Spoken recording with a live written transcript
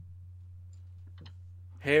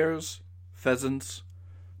hares, pheasants,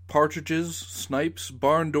 partridges, snipes,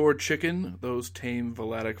 barn-door chicken, those tame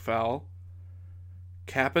Vladic fowl,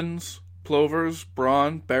 capons, plovers,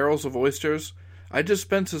 brawn, barrels of oysters. I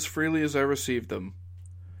dispense as freely as I receive them.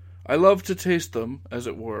 I love to taste them, as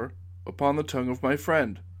it were, upon the tongue of my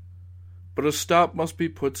friend. But a stop must be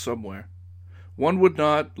put somewhere. One would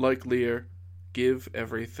not, like Lear, give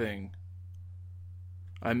everything.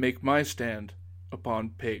 I make my stand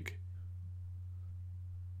upon pig.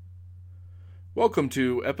 Welcome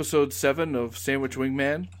to episode 7 of Sandwich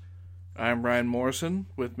Wingman. I'm Ryan Morrison.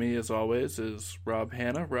 With me, as always, is Rob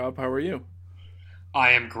Hanna. Rob, how are you?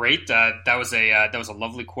 I am great. That was a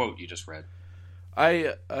lovely quote you just read.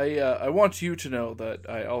 I want you to know that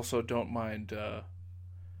I also don't mind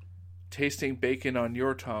tasting bacon on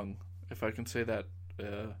your tongue, if I can say that.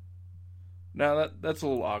 Now that's a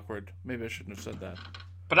little awkward. Maybe I shouldn't have said that.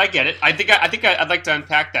 But I get it. I think I'd like to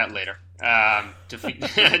unpack that later to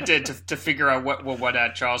figure out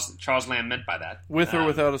what Charles Lamb meant by that. With or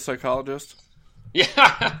without a psychologist.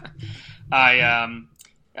 Yeah, I'm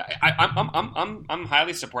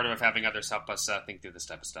highly supportive of having others help us think through this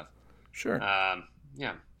type of stuff. Sure.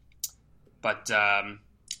 Yeah. But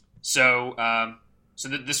so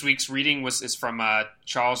this week's reading is from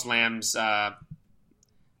Charles Lamb's The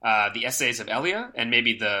Essays of Elia, and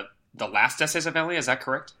maybe the last Essays of Elia. Is that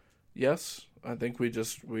correct? Yes, I think we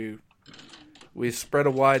spread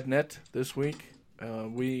a wide net this week.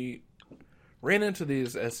 We ran into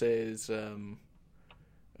these essays.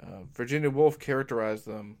 Virginia Woolf characterized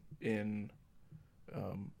them in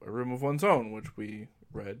A Room of One's Own, which we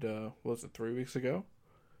read, 3 weeks ago?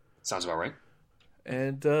 Sounds about right.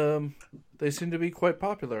 And they seem to be quite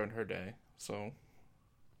popular in her day. So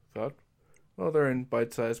thought, well, they're in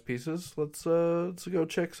bite-sized pieces. Let's go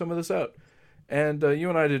check some of this out. And you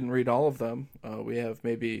and I didn't read all of them. We have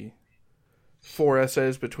maybe 4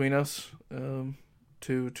 essays between us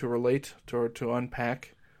to relate, to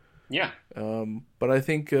unpack. Yeah. But I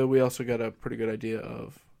think we also got a pretty good idea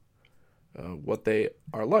of what they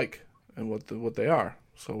are like and what they are.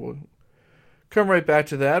 So we'll come right back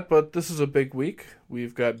to that. But this is a big week.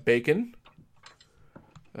 We've got bacon.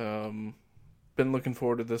 Been looking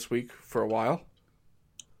forward to this week for a while.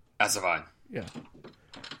 As have I. Yeah.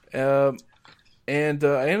 And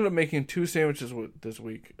I ended up making 2 sandwiches this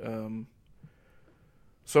week.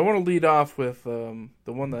 So I want to lead off with the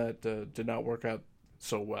one that did not work out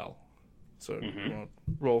so well. So we'll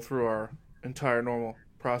roll through our entire normal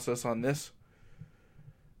process on this.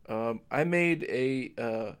 I made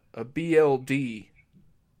a BLD.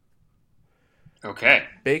 Okay.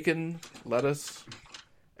 Bacon, lettuce,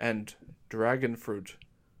 and dragon fruit.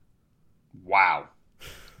 Wow.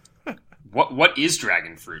 What is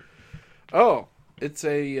dragon fruit? Oh, I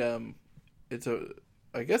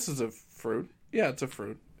guess it's a fruit. Yeah, it's a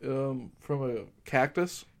fruit. From a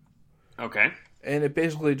cactus. Okay. And it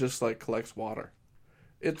basically just collects water.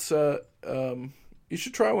 It's you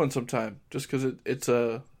should try one sometime, just because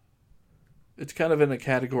it's kind of in a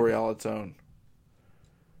category all its own.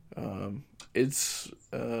 It's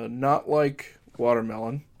not like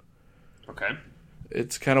watermelon. Okay.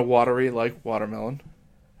 It's kind of watery like watermelon.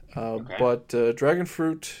 Okay. But dragon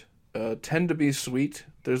fruit tend to be sweet.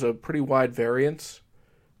 There's a pretty wide variance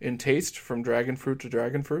in taste from dragon fruit to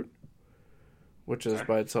dragon fruit, which is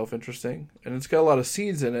by itself interesting. And it's got a lot of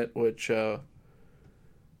seeds in it, which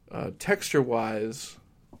texture-wise,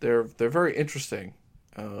 they're very interesting.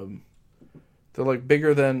 They're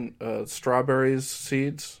bigger than strawberries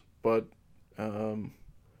seeds, but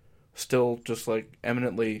still just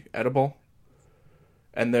eminently edible.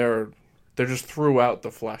 And they're just throughout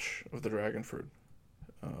the flesh of the dragon fruit.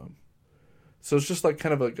 So it's just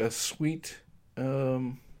kind of a sweet,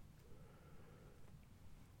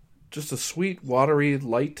 just a sweet, watery,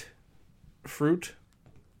 light fruit,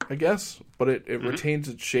 I guess. But it retains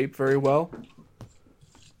its shape very well.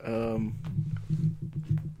 And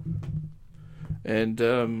I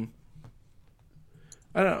don't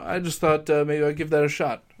know. I just thought maybe I'd give that a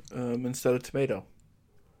shot instead of tomato.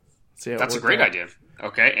 See how That's a great idea.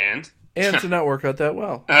 Okay, and it did not work out that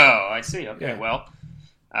well. Oh, I see. Okay, yeah. Well,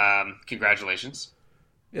 congratulations.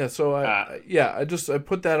 Yeah. So I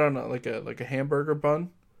put that on a hamburger bun,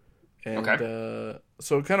 and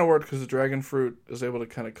so it kind of worked because the dragon fruit is able to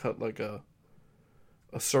kind of cut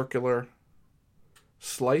a circular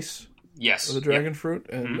slice. Yes. Of the dragon fruit,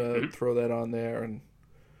 and throw that on there, and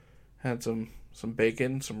had some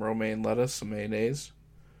bacon, some romaine lettuce, some mayonnaise.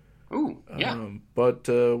 Ooh, yeah. But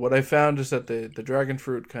what I found is that the dragon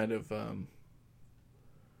fruit kind of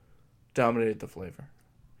dominated the flavor.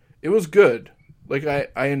 It was good.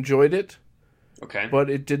 I enjoyed it. Okay. But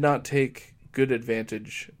it did not take good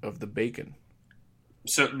advantage of the bacon.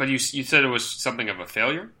 So, but you said it was something of a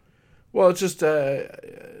failure? Well, it's just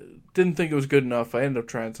didn't think it was good enough. I ended up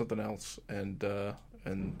trying something else, and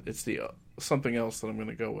it's the something else that I'm going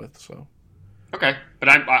to go with. So okay, but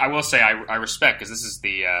I will say I respect, because this is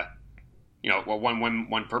the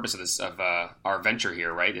one purpose of our venture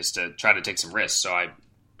here, right, is to try to take some risks. So I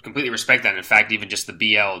completely respect that. In fact, even just the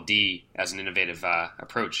BLD as an innovative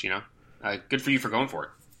approach, good for you for going for it.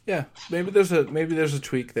 Yeah, maybe there's a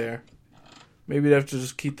tweak there. Maybe you'd have to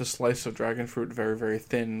just keep the slice of dragon fruit very, very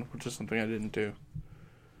thin, which is something I didn't do.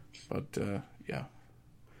 But yeah.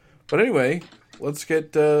 But anyway, let's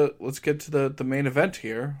get to the main event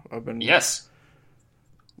here. I've been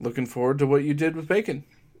looking forward to what you did with bacon.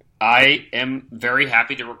 I am very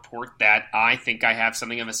happy to report that I think I have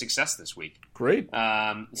something of a success this week. Great.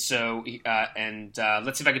 Let's see if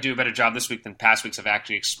I could do a better job this week than past weeks of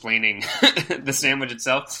actually explaining the sandwich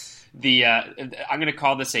itself. I'm going to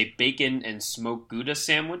call this a bacon and smoked Gouda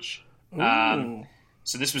sandwich.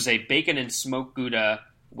 So this was a bacon and smoked Gouda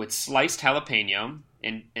with sliced jalapeno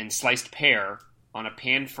and sliced pear on a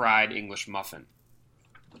pan-fried English muffin.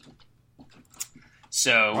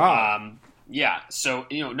 So, wow. So,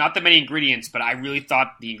 not that many ingredients, but I really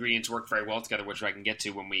thought the ingredients worked very well together, which I can get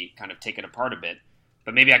to when we kind of take it apart a bit.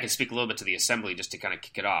 But maybe I can speak a little bit to the assembly just to kind of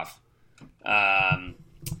kick it off.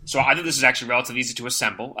 So I think this is actually relatively easy to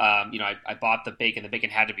assemble. I bought the bacon. The bacon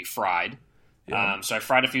had to be fried. Yeah. So I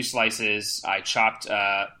fried a few slices. I chopped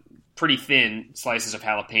pretty thin slices of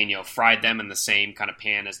jalapeno, fried them in the same kind of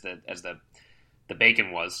pan as the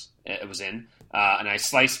bacon was. It was in. And I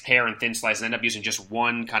sliced pear in thin slices. I ended up using just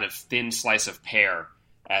one kind of thin slice of pear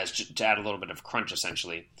to add a little bit of crunch,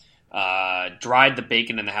 essentially. Dried the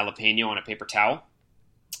bacon and the jalapeno on a paper towel,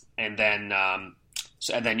 and then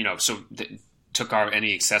took out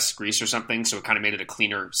any excess grease or something, so it kind of made it a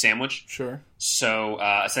cleaner sandwich. Sure. So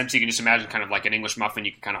essentially, you can just imagine kind of like an English muffin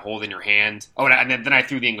you can kind of hold in your hand. Oh, and then I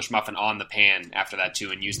threw the English muffin on the pan after that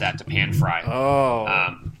too, and used that to pan fry.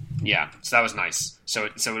 Oh. Yeah, so that was nice. So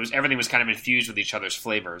everything was kind of infused with each other's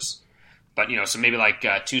flavors. But so maybe like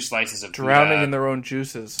 2 slices of drowning in their own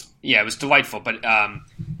juices. Yeah, it was delightful. But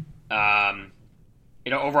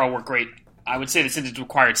overall worked great. I would say that since it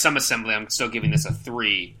required some assembly, I'm still giving this a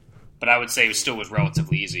 3. But I would say it still was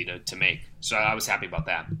relatively easy to make. So I was happy about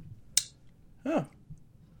that. Huh.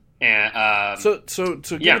 And so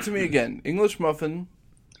give it to me again. English muffin,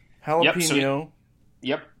 jalapeno.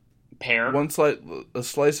 Yep. Pear. A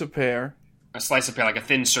slice of pear. A slice of pear, like a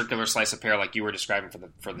thin circular slice of pear, like you were describing for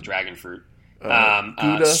the dragon fruit.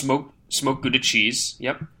 Gouda. Smoked Gouda cheese.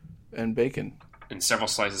 Yep. And bacon. And several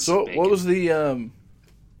slices of bacon. So what was the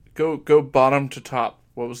go bottom to top?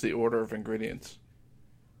 What was the order of ingredients?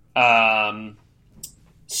 So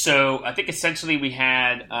I think essentially we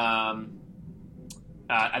had, I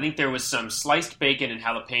think there was some sliced bacon and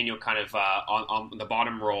jalapeno kind of on the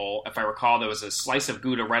bottom roll. If I recall, there was a slice of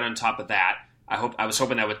Gouda right on top of that. I was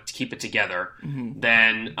hoping that would keep it together. Mm-hmm.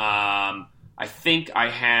 Then I think I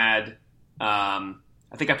had, I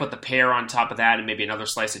put the pear on top of that and maybe another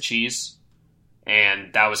slice of cheese.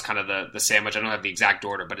 And that was kind of the sandwich. I don't have the exact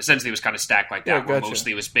order, but essentially it was kind of stacked like that. Yeah, gotcha. Where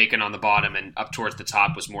mostly it was bacon on the bottom, and up towards the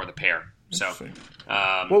top was more the pear. So,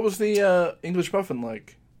 what was the English muffin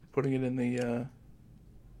like? Putting it in the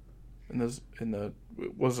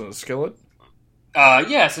was it a skillet?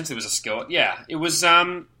 Yeah, since it was a skillet. Yeah, it was.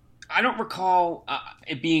 I don't recall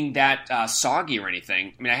it being that soggy or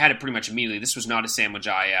anything. I mean, I had it pretty much immediately. This was not a sandwich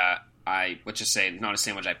let's just say not a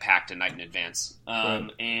sandwich I packed a night in advance.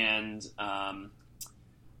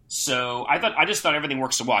 So I just thought everything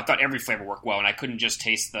worked so well. I thought every flavor worked well, and I couldn't just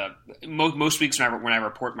taste most weeks when I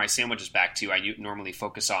report my sandwiches back to you, I normally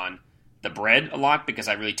focus on the bread a lot because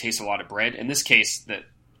I really taste a lot of bread. In this case,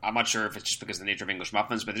 I'm not sure if it's just because of the nature of English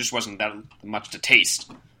muffins, but there just wasn't that much to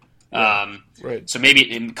taste. Yeah, right. So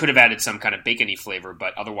maybe it could have added some kind of bacony flavor,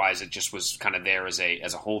 but otherwise it just was kind of there as a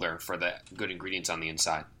holder for the good ingredients on the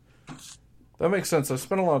inside. That makes sense. I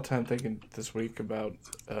spent a lot of time thinking this week about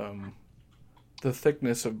the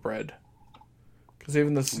thickness of bread, because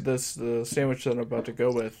even the sandwich that I'm about to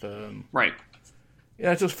go with, right?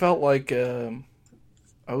 Yeah, it just felt like I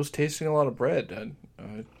was tasting a lot of bread,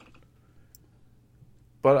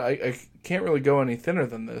 but I can't really go any thinner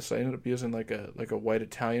than this. I ended up using like a white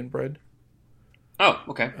Italian bread. Oh,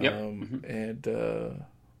 okay, yep. And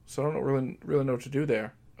so I don't really know what to do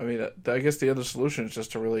there. I mean, I guess the other solution is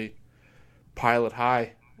just to really pile it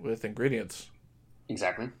high with ingredients.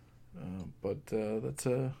 Exactly. But that's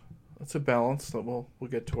a balance that we'll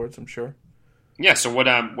get towards, I'm sure. Yeah. So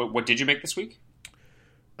what did you make this week?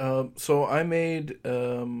 So I made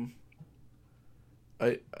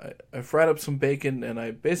I fried up some bacon, and I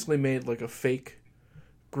basically made like a fake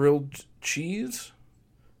grilled cheese.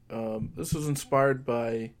 This was inspired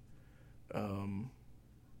by,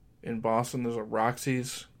 in Boston, there's a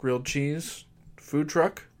Roxy's grilled cheese food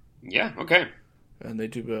truck. Yeah, okay. And they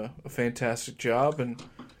do a fantastic job, and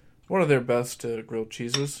one of their best grilled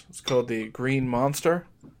cheeses. It's called the Green Monster.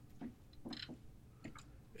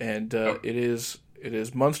 And it is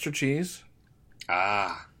Munster cheese.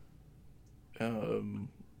 Ah.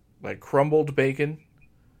 Like crumbled bacon,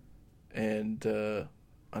 and a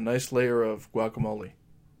nice layer of guacamole.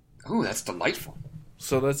 Oh, that's delightful.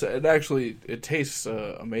 So it tastes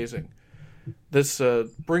amazing. This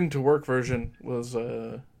bring to work version was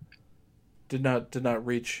did not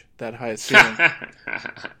reach that high ceiling,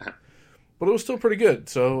 but it was still pretty good.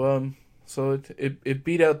 So it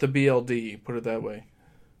beat out the BLD, put it that way.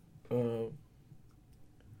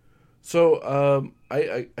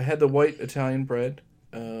 I had the white Italian bread,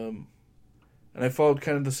 and I followed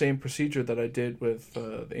kind of the same procedure that I did with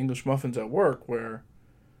the English muffins at work, where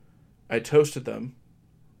I toasted them,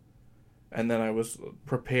 and then I was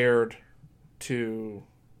prepared to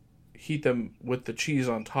heat them with the cheese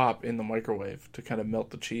on top in the microwave to kind of melt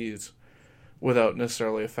the cheese without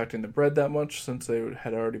necessarily affecting the bread that much, since they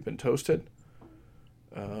had already been toasted.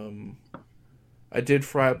 I did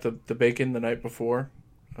fry up the bacon the night before.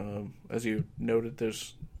 As you noted,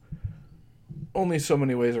 there's only so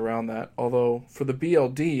many ways around that. Although for the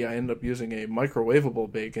BLD, I ended up using a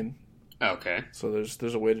microwavable bacon. Okay. So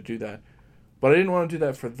there's a way to do that. But I didn't want to do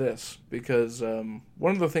that for this because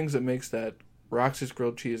one of the things that makes that Roxy's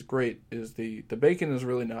grilled cheese great is the bacon is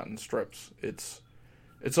really not in strips. It's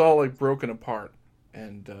all like broken apart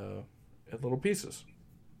and in little pieces.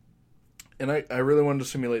 And I really wanted to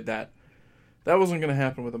simulate that. That wasn't going to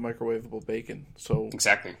happen with a microwavable bacon. So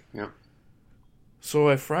exactly, yeah. So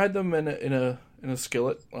I fried them in a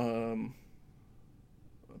skillet. I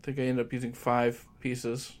think I ended up using 5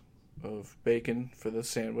 pieces of bacon for this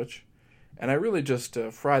sandwich, and I really just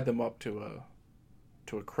fried them up to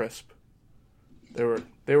a crisp.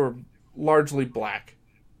 They were largely black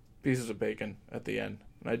pieces of bacon at the end,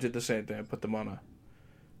 and I did the same thing. I put them on a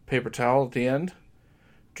paper towel at the end,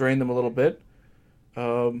 drained them a little bit.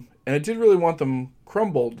 And I did really want them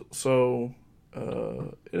crumbled, so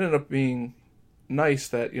it ended up being nice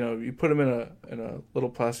that you put them in a little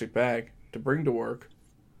plastic bag to bring to work,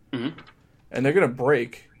 mm-hmm. and they're gonna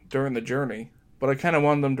break during the journey. But I kind of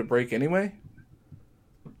wanted them to break anyway.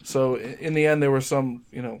 So in the end, there were some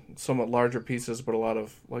somewhat larger pieces, but a lot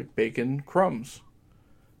of like bacon crumbs.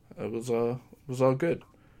 It was all good.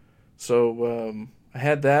 So I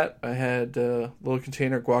had that. I had a little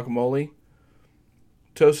container of guacamole.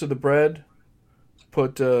 Toasted the bread,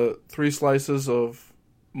 put 3 slices of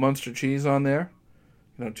Munster cheese on there,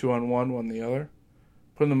 2 on one on the other.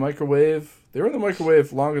 Put in the microwave. They were in the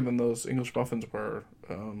microwave longer than those English muffins were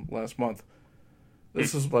last month.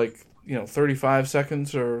 This is like 35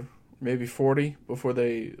 seconds or maybe 40 before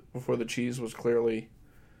the cheese was clearly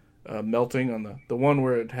melting. On the one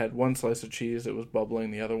where it had 1 slice of cheese, it was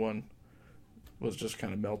bubbling. The other one was just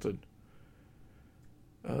kind of melted.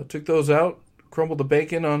 Took those out. Crumbled the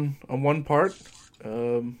bacon on one part.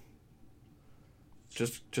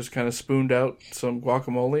 Just kind of spooned out some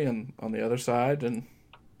guacamole on the other side, and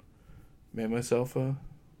made myself a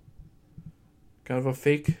kind of a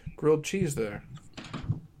fake grilled cheese there.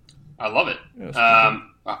 I love it. Yeah,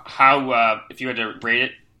 how if you had to rate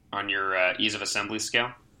it on your ease of assembly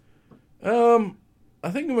scale? I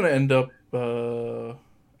think I'm going to end up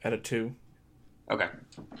at a 2. Okay.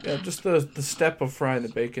 Yeah, just the step of frying the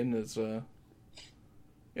bacon is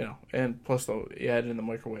and plus you add in the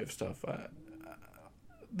microwave stuff.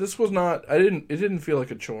 This was not. It didn't feel like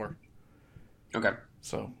a chore. Okay.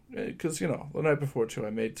 So, because the night before too, I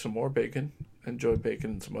made some more bacon. Enjoyed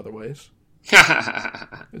bacon in some other ways.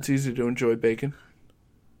 It's easy to enjoy bacon.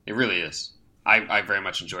 It really is. I very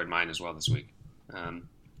much enjoyed mine as well this week.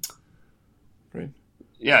 Great.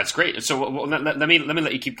 Yeah, it's great. So let me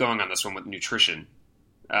let you keep going on this one with nutrition.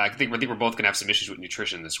 I think we're both gonna have some issues with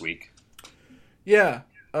nutrition this week. Yeah.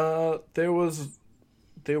 There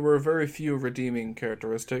were very few redeeming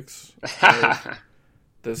characteristics of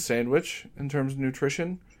this sandwich in terms of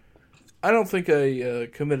nutrition. I don't think I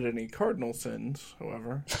committed any cardinal sins,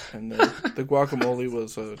 however, and the guacamole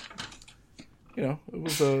was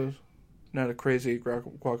not a crazy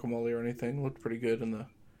guacamole or anything. It looked pretty good in the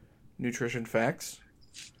nutrition facts.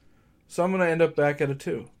 So I'm gonna end up back at a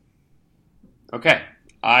 2. Okay,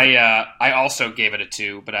 I also gave it a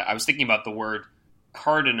 2, but I was thinking about the word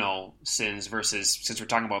cardinal sins versus, since we're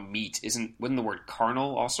talking about meat, wouldn't the word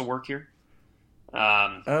carnal also work here?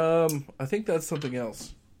 I think that's something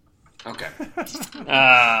else. Okay.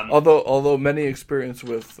 Although many experiences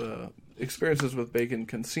with bacon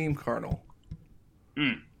can seem carnal.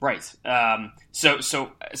 Right.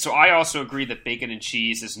 So I also agree that bacon and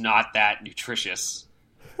cheese is not that nutritious.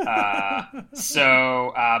 But I'm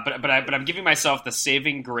giving myself the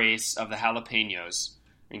saving grace of the jalapenos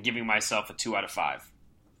and giving myself a 2 out of 5.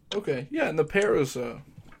 Okay. Yeah, and the pear is.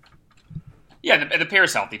 Yeah, the pear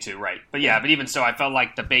is healthy too, right? But even so, I felt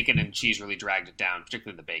like the bacon and cheese really dragged it down,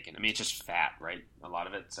 particularly the bacon. I mean, it's just fat, right? A lot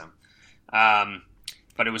of it. So,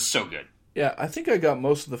 but it was so good. Yeah, I think I got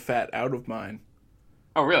most of the fat out of mine.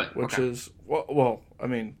 Oh, really? Which okay. is well, I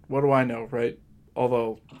mean, what do I know, right?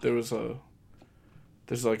 Although there's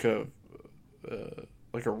like a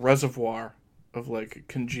reservoir of like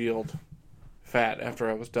congealed fat after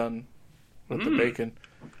I was done with the bacon.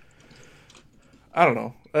 I don't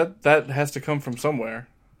know. That has to come from somewhere.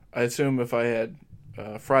 I assume if I had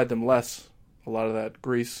fried them less, a lot of that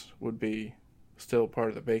grease would be still part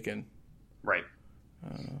of the bacon. Right.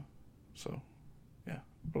 So, yeah.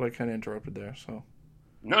 But I kind of interrupted there. So.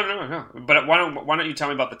 No. But why don't you tell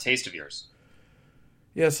me about the taste of yours?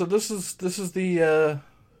 Yeah. So this is the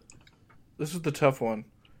tough one,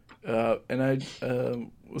 and I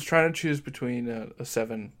was trying to choose between a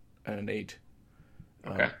 7 and an 8.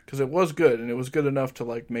 Okay. Because it was good, and it was good enough to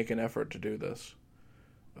like make an effort to do this.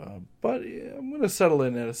 But yeah, I'm going to settle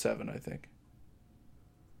in at a 7, I think.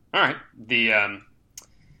 All right.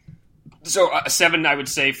 So a 7, I would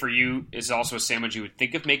say for you is also a sandwich you would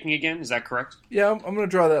think of making again. Is that correct? Yeah, I'm going to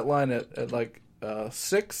draw that line at like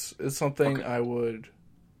 6 is something okay.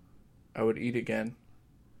 I would eat again.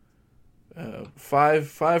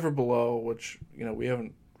 5 or below, which we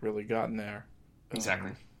haven't really gotten there.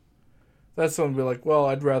 Exactly. That's something to be like, well,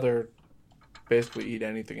 I'd rather basically eat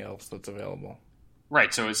anything else that's available.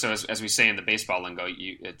 Right. So as we say in the baseball lingo,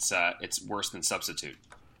 it's worse than substitute.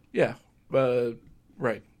 Yeah.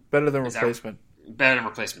 Right. Better than replacement. Better than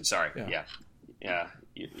replacement. Sorry. Yeah.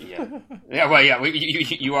 Well, yeah.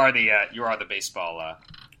 You are the baseball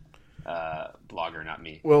blogger, not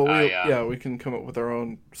me. Well, we can come up with our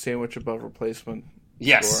own sandwich above replacement.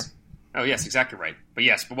 Yes. Score. Oh, yes. Exactly right. But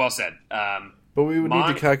well said. But we would need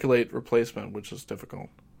to calculate replacement, which is difficult.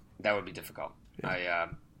 That would be difficult. Yeah.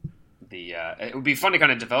 It would be fun to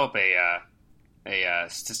kind of develop a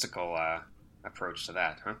statistical approach to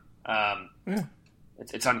that, huh? Yeah.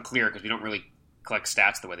 It's unclear because we don't really collect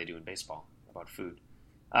stats the way they do in baseball about food.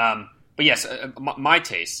 But yes, my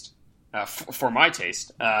taste, for my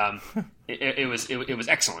taste, it was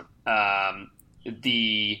excellent. I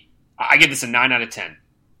give this a 9 out of 10.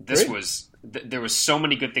 This Great. There was so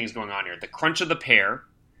many good things going on here. The crunch of the pear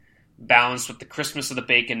balanced with the crispness of the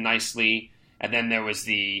bacon nicely, and then there was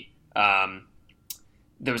the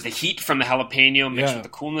heat from the jalapeno mixed with the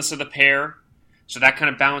coolness of the pear, so that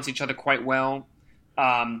kind of balanced each other quite well.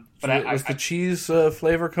 Was the cheese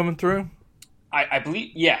flavor coming through? I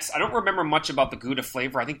believe yes. I don't remember much about the Gouda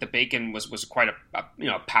flavor. I think the bacon was quite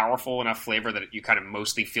a powerful enough flavor that you kind of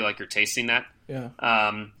mostly feel like you're tasting that. Yeah.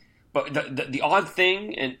 But the odd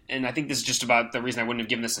thing, and I think this is just about the reason I wouldn't have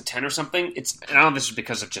given this a 10 or something, and I don't know if this is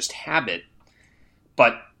because of just habit,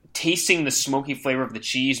 but tasting the smoky flavor of the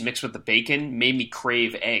cheese mixed with the bacon made me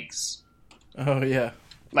crave eggs. Oh, yeah.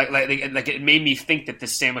 Like it made me think that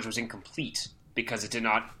this sandwich was incomplete because it did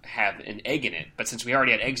not have an egg in it. But since we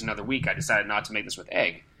already had eggs another week, I decided not to make this with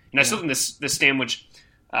egg. And I still think this sandwich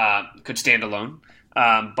could stand alone,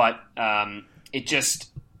 but it just...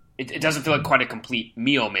 It doesn't feel like quite a complete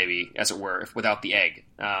meal, maybe, as it were, without the egg.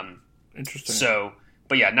 Interesting. So,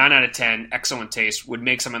 but yeah, 9 out of 10, excellent taste. Would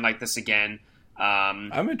make something like this again.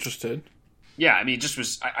 I'm interested. Yeah, I mean, it just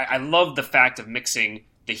was... I love the fact of mixing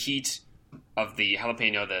the heat of the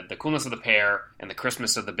jalapeno, the coolness of the pear, and the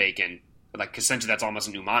crispness of the bacon. Like, essentially, that's almost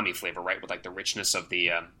an umami flavor, right? With like the richness of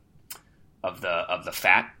the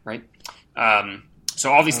fat, right?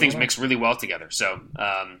 So all these things mix really well together. So,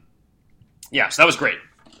 yeah, so that was great.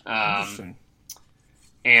 Interesting.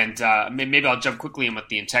 And maybe I'll jump quickly in with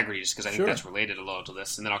the integrity, just because I think that's related a little to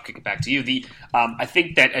this, and then I'll kick it back to you. I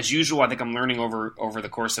think that, as usual, I think I'm learning over the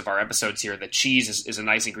course of our episodes here that cheese is a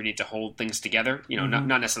nice ingredient to hold things together. Not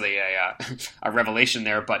necessarily a revelation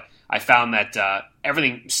there, but I found that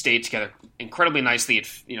everything stayed together incredibly nicely.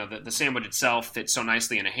 The sandwich itself fits so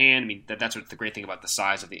nicely in a hand. I mean, that's what's the great thing about the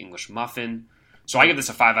size of the English muffin. So I give this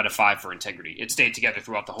a 5 out of 5 for integrity. It stayed together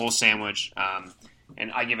throughout the whole sandwich. And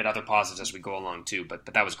I give it other positives as we go along too, but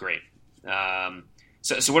that was great.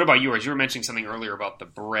 So what about yours? You were mentioning something earlier about the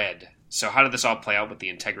bread. So how did this all play out with the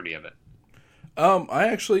integrity of it?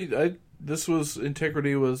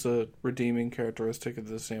 Integrity was a redeeming characteristic of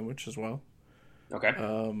the sandwich as well.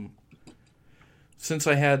 Okay. Since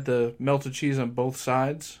I had the melted cheese on both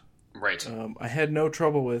sides, Right. I had no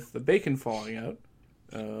trouble with the bacon falling out.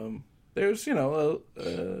 There's, I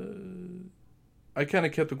kind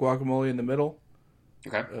of kept the guacamole in the middle,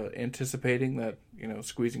 Okay. anticipating that,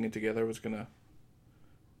 squeezing it together was going to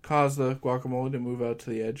cause the guacamole to move out to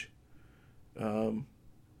the edge.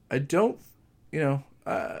 I don't,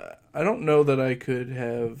 I don't know that I could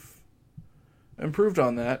have improved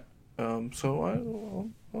on that. So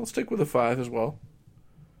I'll stick with a 5 as well.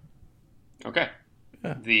 Okay.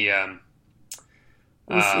 Yeah. The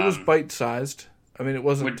it was bite sized. I mean, it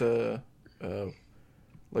wasn't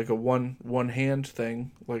like a one hand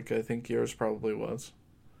thing like I think yours probably was.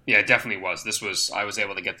 Yeah, it definitely was. I was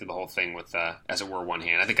able to get through the whole thing with, as it were, one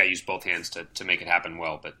hand. I think I used both hands to make it happen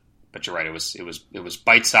well, but you're right. It was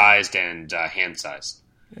bite sized and hand sized.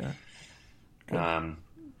 Yeah.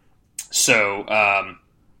 So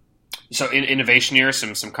in innovation here,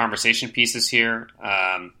 some conversation pieces here.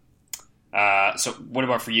 So what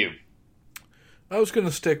about for you? I was going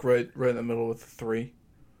to stick right in the middle with 3.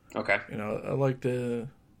 Okay. I like to.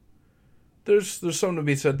 There's something to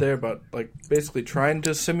be said there about like basically trying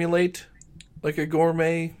to simulate like a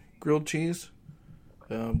gourmet grilled cheese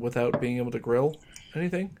without being able to grill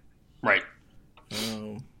anything. Right.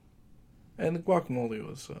 And the guacamole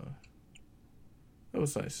was it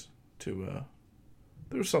was nice to.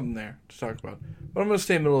 There was something there to talk about, but I'm going to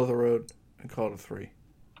stay middle of the road and call it a 3.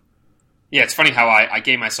 Yeah, it's funny how I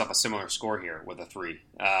gave myself a similar score here with a 3,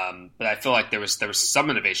 but I feel like there was some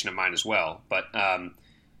innovation of mine as well. But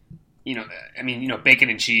bacon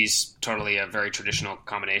and cheese, totally a very traditional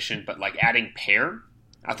combination. But like adding pear,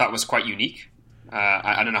 I thought was quite unique.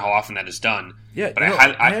 I don't know how often that is done. Yeah,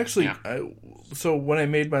 but so when I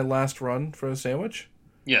made my last run for a sandwich,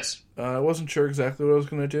 yes, I wasn't sure exactly what I was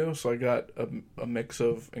going to do, so I got a mix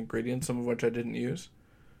of ingredients, some of which I didn't use.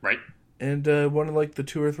 Right. And one of like the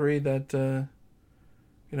 2 or 3 that I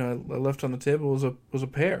left on the table was a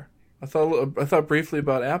pear. I thought briefly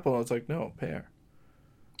about apple. I was like, no, pear.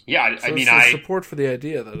 Yeah, So I support for the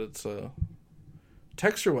idea that it's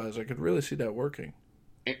texture wise, I could really see that working.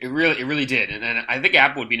 It really did, and I think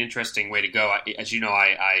apple would be an interesting way to go. As you know,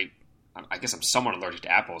 I guess I'm somewhat allergic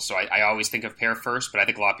to apples, so I always think of pear first. But I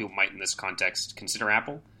think a lot of people might in this context consider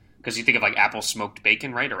apple because you think of like apple smoked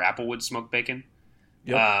bacon, right, or applewood smoked bacon.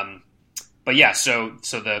 Yep. But yeah, so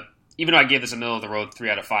even though I gave this a middle of the road 3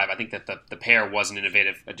 out of 5, I think that the pear was an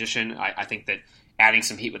innovative addition. I think that adding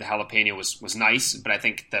some heat with the jalapeno was nice, but I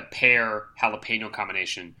think the pear jalapeno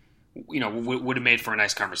combination, would have made for a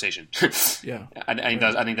nice conversation. Yeah,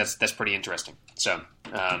 I think that's pretty interesting. So,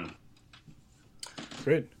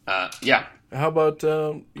 great. Yeah. How about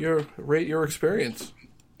your experience?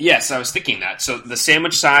 Yes, I was thinking that. So the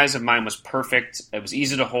sandwich size of mine was perfect. It was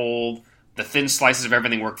easy to hold. The thin slices of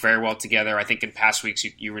everything worked very well together. I think in past weeks,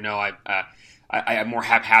 you know, I more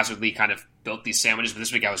haphazardly kind of built these sandwiches, but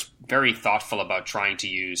this week I was very thoughtful about trying to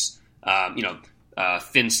use,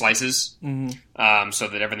 thin slices, so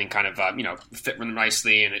that everything kind of, fit really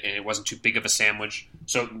nicely and it wasn't too big of a sandwich.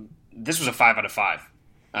 So this was a 5 out of 5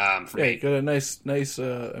 for me. Yeah, you got a nice.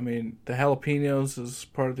 I mean, the jalapenos is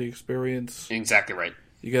part of the experience. Exactly right.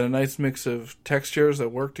 You got a nice mix of textures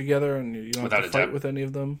that work together, and you don't have to fight with any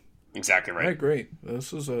of them. Exactly right. All right, great.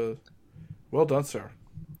 This is well done, sir.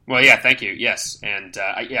 Well, yeah, thank you. Yes, and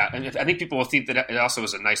and I think people will think that it also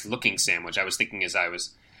was a nice looking sandwich. I was thinking as I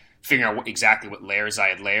was figuring out exactly what layers I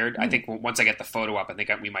had layered. I think once I get the photo up, I think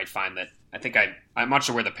we might find that. I'm not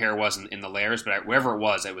sure where the pear was in the layers, but wherever it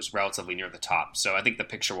was relatively near the top. So I think the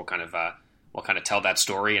picture will kind of tell that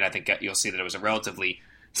story, and I think you'll see that it was a relatively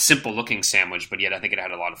simple looking sandwich, but yet I think it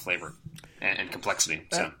had a lot of flavor and complexity.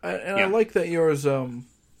 So, I like that yours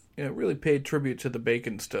really paid tribute to the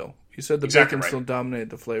bacon still. You said the exactly bacon right. still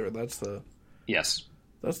dominated the flavor. That's the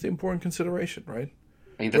important consideration, right?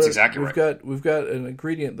 I think that's exactly right. We've got an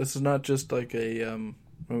ingredient. This is not just like a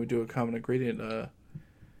when we do a common ingredient, a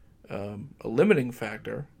limiting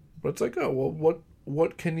factor. But it's like, oh well,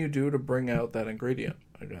 what can you do to bring out that ingredient?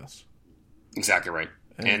 I guess. Exactly right.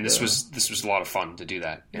 And this was a lot of fun to do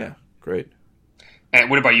that. Yeah, great.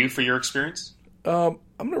 And what about you for your experience? I'm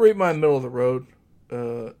gonna rate mine middle of the road.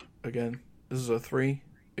 Again, this is a 3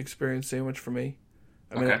 experience sandwich for me.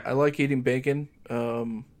 I mean, I like eating bacon.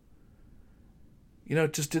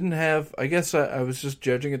 It just didn't have. I guess I was just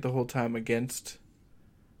judging it the whole time against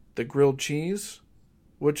the grilled cheese,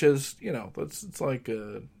 which is it's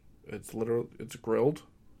grilled.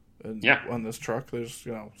 And on this truck, there's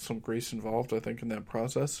some grease involved. I think in that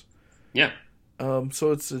process. Yeah.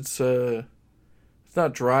 So it's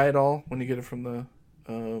not dry at all when you get it from the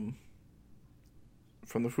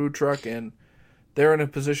food truck, and they're in a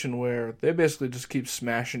position where they basically just keep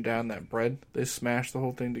smashing down that bread. They smash the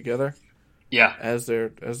whole thing together. Yeah. As they're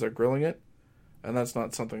grilling it, and that's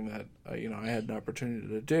not something that I had an opportunity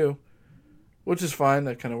to do, which is fine.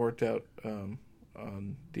 That kind of worked out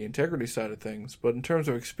on the integrity side of things. But in terms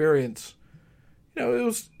of experience, it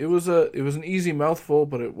was an easy mouthful,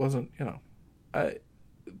 but it wasn't.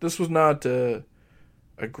 This was not a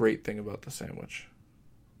great thing about the sandwich.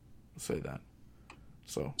 I'll say that.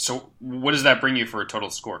 So what does that bring you for a total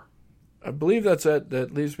score? I believe that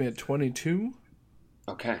leaves me at 22.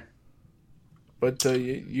 Okay. But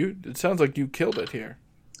it sounds like you killed it here.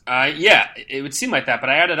 Yeah, it would seem like that, but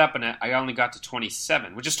I added up and I only got to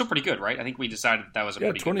 27, which is still pretty good, right? I think we decided that was a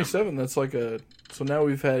pretty 27. good number. That's so now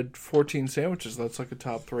we've had 14 sandwiches. That's like a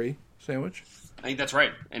top 3 sandwich. I think that's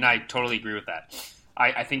right, and I totally agree with that.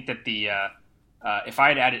 I think that if I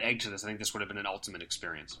had added egg to this, I think this would have been an ultimate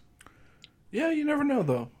experience. Yeah, you never know,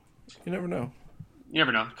 though. You never know. You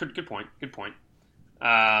never know. Good point. Good point.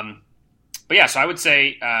 But yeah, so I would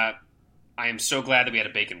say I am so glad that we had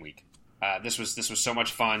a bacon week. This was so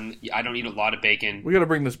much fun. I don't eat a lot of bacon. We got to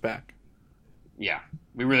bring this back. Yeah,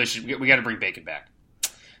 we really should. We got to bring bacon back.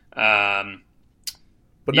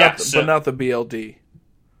 But not the BLD.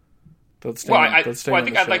 I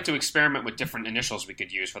think I'd like to experiment with different initials we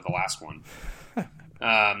could use for the last one.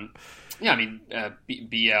 Yeah, I mean,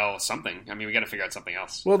 BL something. I mean, we got to figure out something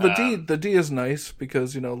else. Well, the D is nice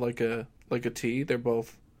because like a T, they're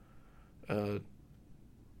both,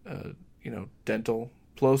 dental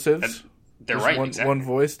plosives. They're right. Exactly. One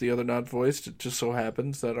voiced, the other not voiced. It just so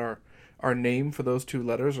happens that our name for those two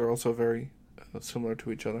letters are also very similar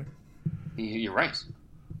to each other. You're right.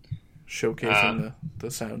 Showcasing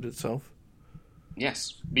the sound itself.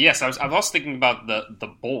 Yes, but yes, I was also thinking about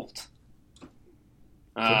the bolt.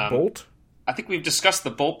 The bolt? I think we've discussed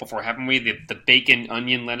the bolt before, haven't we? The bacon,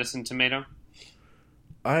 onion, lettuce, and tomato.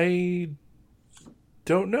 I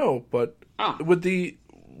don't know, but would the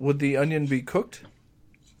onion be cooked?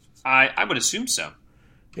 I would assume so.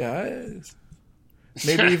 Yeah,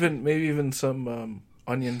 maybe even some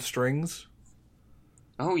onion strings.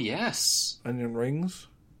 Oh yes, onion rings.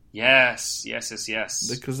 Yes.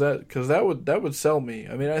 Because that would sell me.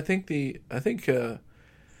 I mean, I think to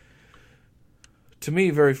me,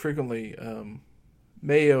 very frequently,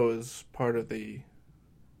 mayo is part of the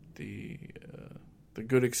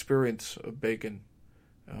good experience of bacon.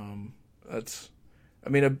 A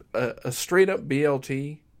straight up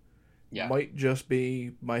BLT might just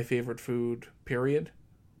be my favorite food. Period.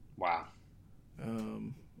 Wow.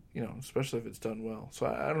 Especially if it's done well. So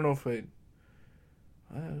I don't know if I'm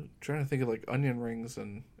trying to think of like onion rings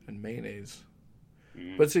and mayonnaise.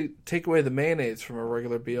 Mm. But see, take away the mayonnaise from a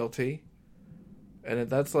regular BLT, and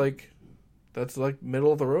that's like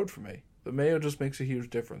middle of the road for me. The mayo just makes a huge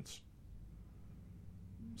difference.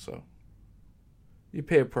 So you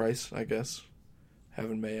pay a price, I guess,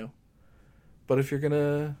 having mayo. But if you're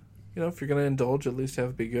gonna indulge, at least have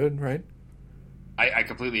it be good, right? I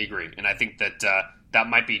completely agree, and I think that that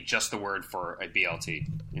might be just the word for a BLT,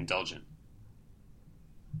 indulgent.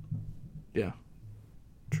 Yeah,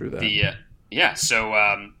 true that. So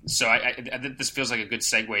I think this feels like a good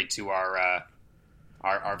segue to our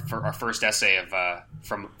first essay of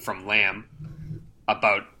from Lamb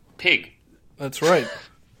about pig. That's right.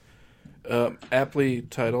 Aptly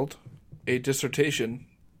titled "A Dissertation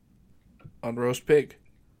on Roast Pig."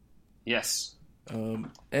 Yes.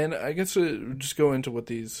 And I guess we'll just go into what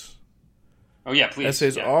these please.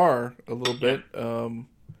 essays are a little bit.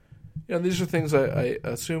 These are things I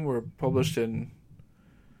assume were published in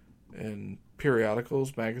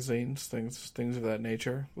periodicals, magazines, things of that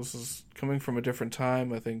nature. This is coming from a different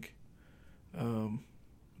time, I think. Do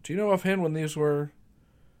you know offhand when these were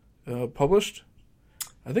published?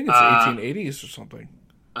 I think it's 1880s or something.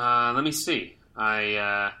 Let me see.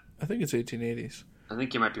 I think it's 1880s. I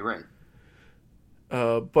think you might be right.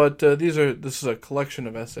 But this is a collection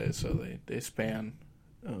of essays, so they span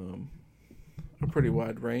a pretty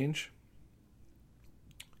wide range.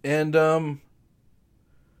 And I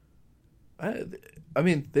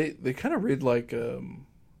mean they kind of read like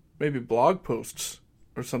maybe blog posts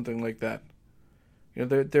or something like that.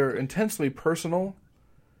 They're intensely personal.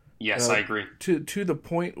 Yes, I agree. To the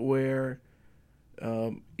point where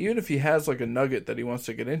even if he has like a nugget that he wants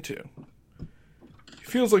to get into, he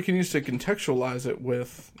feels like he needs to contextualize it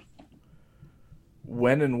with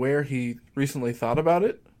when and where he recently thought about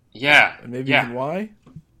it. Yeah. And maybe even why.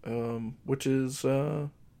 Which is, I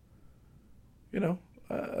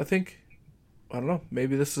think, I don't know,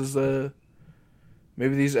 maybe this is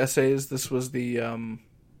maybe these essays, this was the,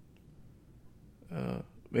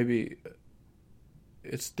 maybe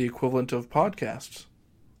it's the equivalent of podcasts,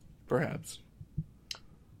 perhaps.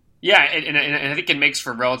 Yeah, and I think it makes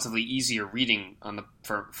for relatively easier reading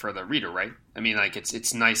for the reader, right? I mean, like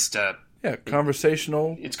it's nice to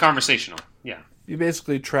conversational. It's conversational. Yeah, you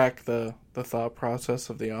basically track the thought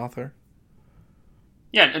process of the author.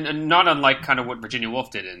 Yeah, and not unlike kind of what Virginia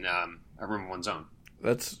Woolf did in A Room of One's Own.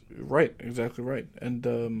 That's right, exactly right.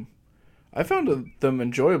 And I found them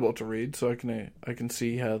enjoyable to read, so I can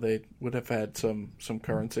see how they would have had some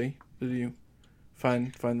currency. Did you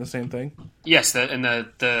find the same thing? Yes,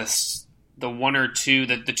 the one or two,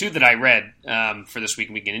 the two that I read for this week,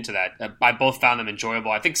 and we can get into that. I both found them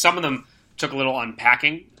enjoyable. I think some of them took a little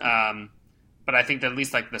unpacking, but I think that at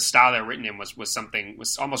least like the style they're written in was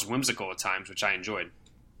almost whimsical at times, which I enjoyed.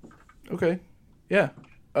 Okay, yeah,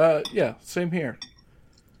 same here.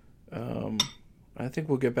 I think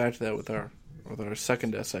we'll get back to that with our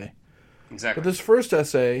second essay. Exactly. But this first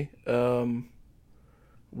essay,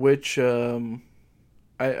 which I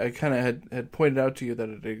kind of had pointed out to you that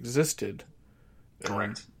it existed.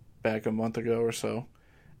 Correct. Back a month ago or so.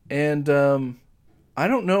 And I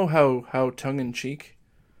don't know how tongue-in-cheek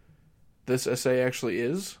this essay actually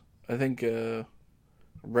is. I think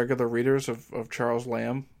regular readers of Charles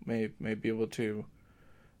Lamb may be able to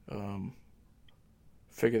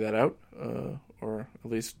figure that out, or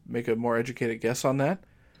at least make a more educated guess on that.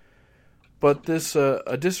 But this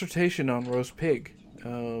a dissertation on roast pig.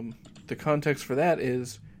 The context for that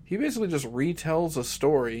is he basically just retells a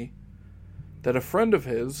story that a friend of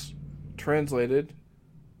his translated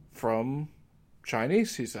from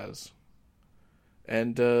Chinese, he says.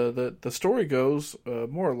 And the story goes,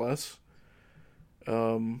 more or less,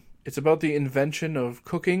 it's about the invention of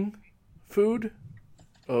cooking food,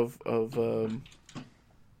 of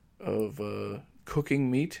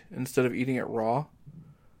cooking meat instead of eating it raw.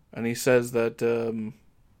 And he says that,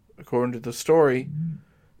 according to the story,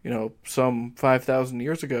 some 5,000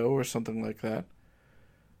 years ago or something like that,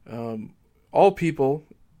 all people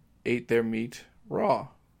ate their meat raw,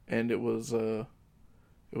 and it was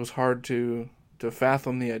hard to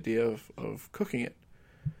fathom the idea of cooking it.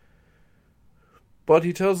 But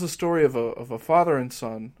he tells the story of a father and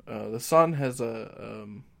son. The son has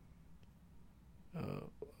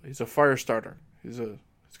he's a fire starter. He's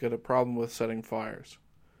got a problem with setting fires.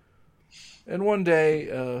 And one day,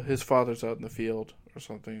 his father's out in the field or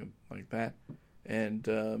something like that, and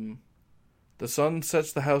the son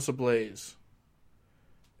sets the house ablaze.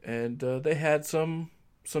 And they had some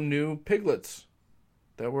new piglets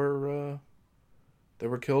that were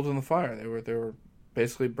killed in the fire. They were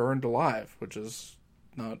basically burned alive, which is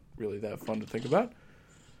not really that fun to think about.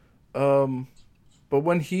 But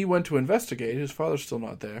when he went to investigate, his father's still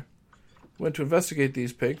not there. Went to investigate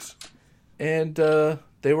these pigs, and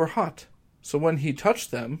they were hot. So when he touched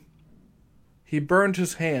them, he burned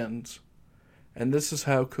his hands, and this is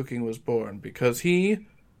how cooking was born, because he,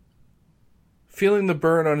 feeling the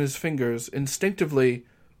burn on his fingers, instinctively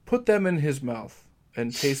put them in his mouth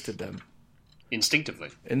and tasted them. Instinctively.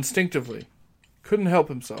 Couldn't help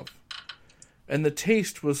himself. And the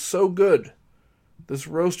taste was so good. This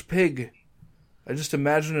roast pig, I just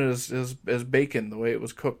imagine it as bacon, the way it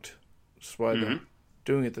was cooked. That's why they're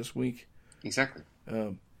doing it this week. Exactly.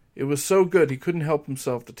 It was so good, he couldn't help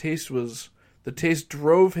himself. The taste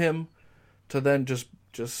drove him to then just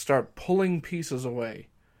start pulling pieces away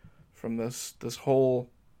from this whole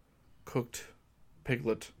cooked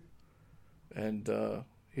piglet. And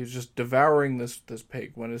he was just devouring this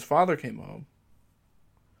pig when his father came home.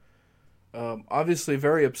 Obviously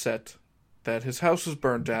very upset that his house was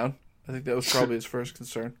burned down. I think that was probably his first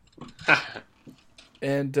concern.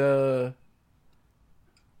 And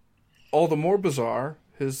all the more bizarre,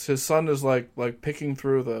 his son is like picking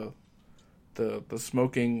through the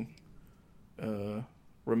smoking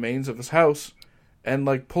remains of his house and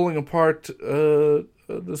like pulling apart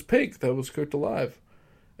this pig that was cooked alive.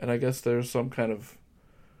 And I guess there's some kind of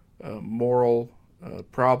moral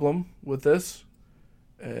problem with this.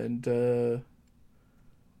 And the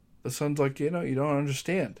son's like, you don't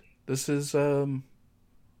understand. This is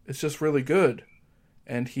it's just really good.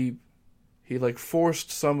 And he like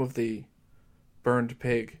forced some of the burned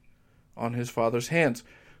pig on his father's hands,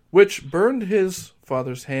 which burned his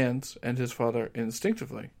father's hands, and his father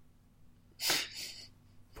instinctively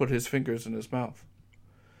put his fingers in his mouth.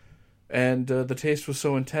 And the taste was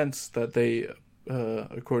so intense that they,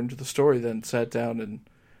 according to the story, then sat down and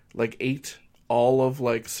like ate all of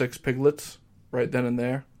like 6 piglets right then and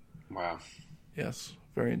there. Wow. Yes,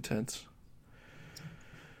 very intense.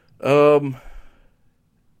 And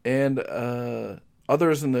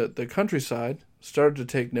others in the countryside started to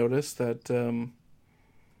take notice that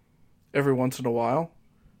every once in a while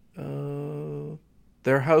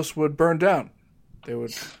their house would burn down. They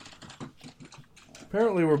would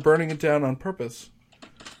apparently were burning it down on purpose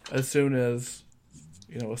as soon as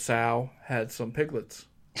a sow had some piglets.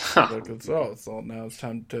 Like now it's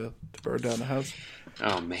time to burn down the house.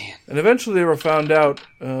 Oh man! And eventually they were found out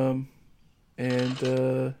and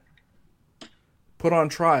put on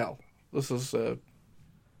trial. This is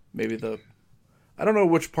maybe I don't know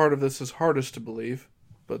which part of this is hardest to believe,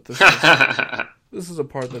 but this is a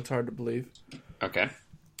part that's hard to believe. Okay.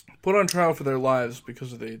 Put on trial for their lives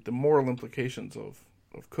because of the moral implications of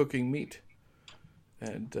cooking meat.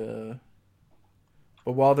 And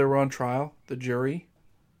but while they were on trial, the jury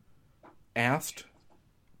asked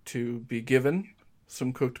to be given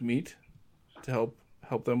some cooked meat to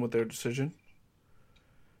help them with their decision.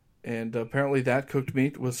 And apparently that cooked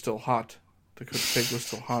meat was still hot. The cooked pig was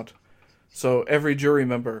still hot. So every jury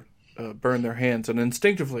member burned their hands and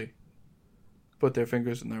instinctively put their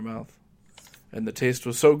fingers in their mouth. And the taste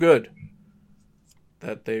was so good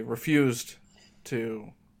that they refused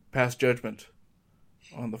to pass judgment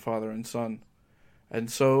on the father and son. And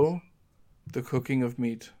so the cooking of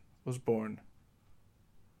meat was born.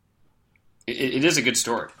 It is a good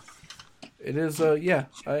story. It is, yeah.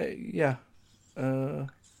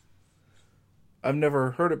 I've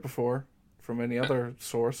never heard it before from any other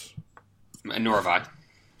source. Nor have I.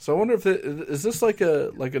 So I wonder if is this like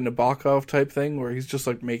a Nabokov type thing where he's just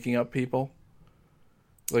like making up people?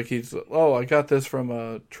 Like I got this from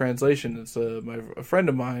a translation. It's a friend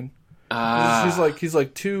of mine. He's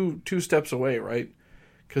like two steps away, right?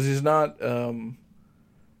 Because he's not, even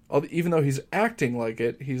though he's acting like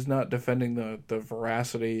it, he's not defending the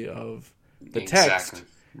veracity of the text.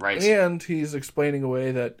 Right. And he's explaining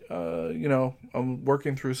away that I'm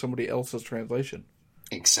working through somebody else's translation.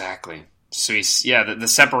 Exactly. So the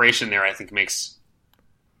separation there I think makes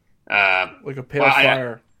like a pale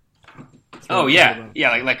fire.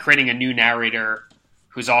 Like creating a new narrator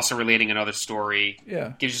who's also relating another story.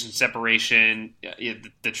 Yeah, gives you some separation.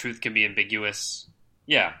 The truth can be ambiguous.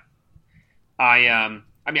 Yeah, I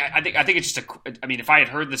think it's just if I had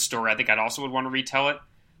heard this story, I think I'd also would want to retell it.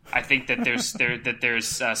 I think that there's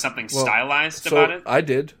something stylized about it. I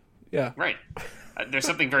did. Yeah. Right. There's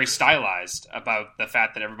something very stylized about the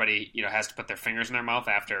fact that everybody has to put their fingers in their mouth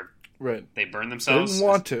after they burn themselves. They didn't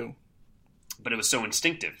want to, but it was so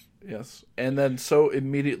instinctive. Yes, and then so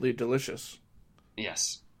immediately delicious.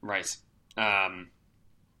 Yes, right.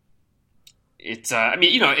 It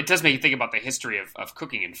does make you think about the history of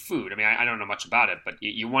cooking and food. I mean, I don't know much about it, but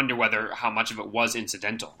you wonder how much of it was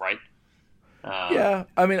incidental, right? Yeah,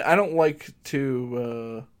 I mean, I don't like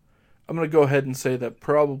to. I'm going to go ahead and say that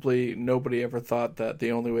probably nobody ever thought that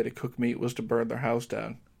the only way to cook meat was to burn their house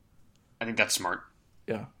down. I think that's smart.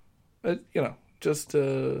 Yeah, just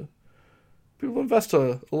people invest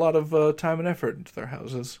a lot of time and effort into their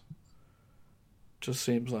houses. Just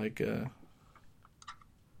seems like kind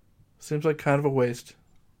of a waste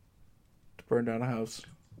to burn down a house.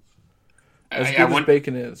 As good as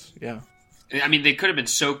bacon is, yeah. I mean, they could have been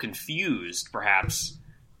so confused, perhaps,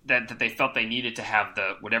 that they felt they needed to have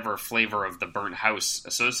the whatever flavor of the burnt house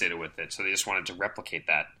associated with it, so they just wanted to replicate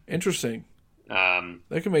that. Interesting.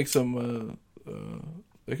 That can make some.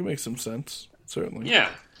 They can make some sense, certainly. Yeah.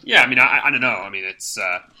 I mean, I don't know. I mean,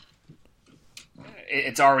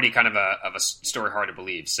 it's already kind of a story hard to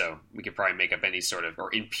believe, so we could probably make up any sort of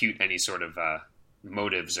or impute any sort of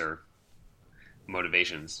motives or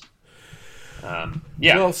motivations. Well,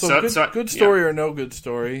 good story or no good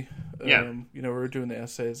story. We were doing the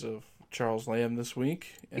essays of Charles Lamb this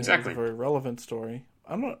week, and exactly. It was a very relevant story.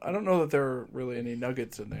 I don't know that there are really any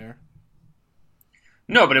nuggets in there.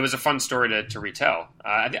 No, but it was a fun story to retell.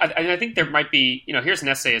 I think there might be, here's an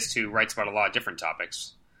essayist who writes about a lot of different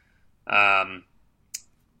topics. I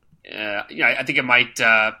think it might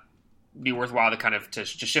be worthwhile to kind of to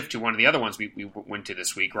shift to one of the other ones we went to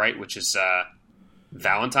this week, right? Which is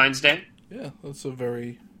Valentine's Day. Yeah, that's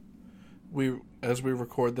as we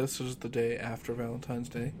record this is the day after Valentine's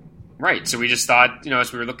Day. Right. So we just thought,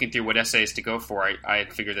 as we were looking through what essays to go for, I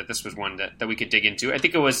had figured that this was one that we could dig into. I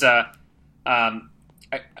think it was, I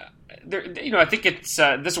think it's,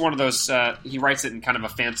 this is one of those, he writes it in kind of a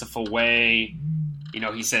fanciful way.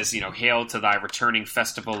 He says, hail to thy returning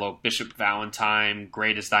festival, O Bishop Valentine,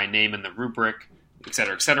 great is thy name in the rubric, et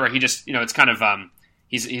cetera, et cetera. He just, it's kind of,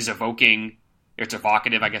 he's evoking, it's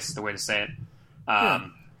evocative, I guess is the way to say it.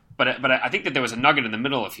 But I think that there was a nugget in the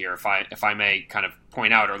middle of here, if I may kind of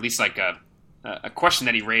point out, or at least like a question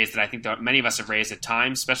that he raised that I think that many of us have raised at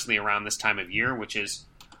times, especially around this time of year, which is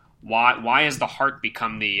why has the heart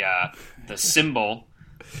become the symbol,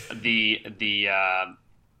 the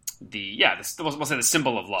we'll say the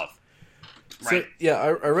symbol of love. Right. So, yeah,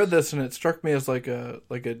 I read this and it struck me as like a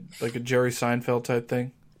Jerry Seinfeld type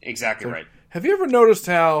thing. Exactly right. Have you ever noticed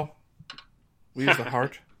how we use the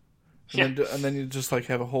heart? Yeah. And then you just like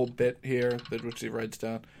have a whole bit here which he writes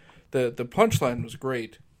down. The punchline was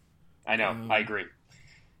great. I know. I agree.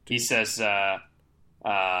 He says, so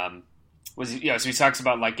he talks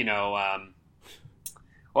about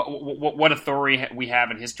what authority we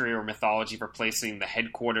have in history or mythology for placing the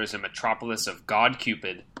headquarters and metropolis of God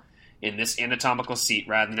Cupid in this anatomical seat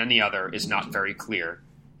rather than any other is not very clear.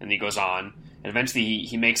 And he goes on, and eventually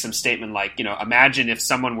he makes some statement like, imagine if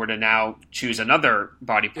someone were to now choose another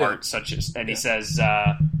body part, such as, and he says,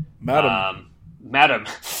 Madam,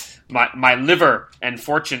 my liver and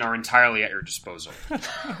fortune are entirely at your disposal.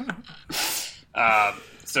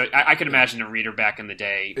 So I can imagine a reader back in the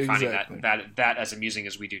day finding that as amusing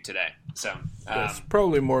as we do today. So it's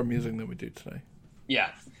probably more amusing than we do today. Yeah,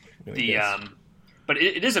 but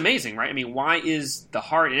it is amazing, right? I mean, why is the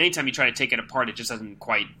heart? And anytime you try to take it apart, it just doesn't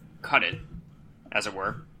quite cut it, as it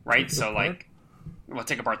were, right?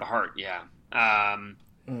 Take apart the heart, yeah.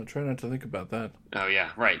 Try not to think about that. Oh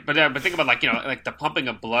yeah, right. But think about like the pumping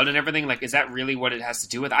of blood and everything. Like, is that really what it has to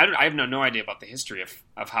do with? I have no idea about the history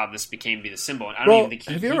of how this became to be the symbol. And I don't even think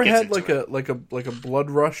have you ever had like a blood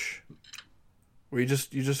rush where you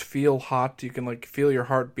just feel hot? You can like feel your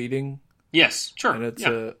heart beating. Yes, sure. And it's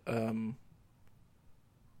like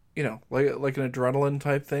an adrenaline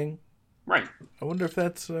type thing. Right. I wonder if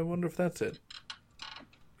that's it.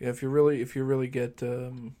 Yeah, if you really get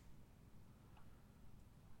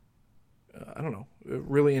I don't know,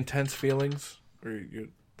 really intense feelings, or you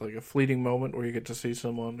like a fleeting moment where you get to see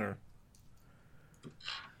someone, or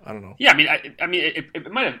I don't know. Yeah, I mean,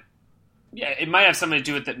 it might have. Yeah, it might have something to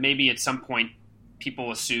do with that. Maybe at some point,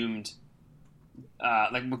 people assumed,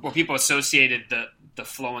 people associated the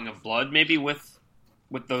flowing of blood maybe with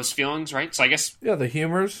those feelings, right? So I guess the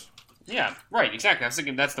humors. Yeah, right. Exactly. I was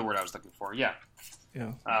thinking that's the word I was looking for. Yeah.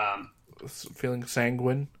 Yeah. Feeling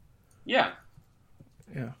sanguine. Yeah.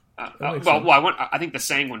 Yeah. I think the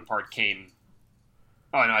sanguine part came.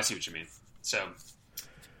 Oh no, I see what you mean. So.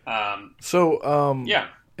 Yeah.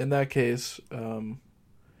 In that case,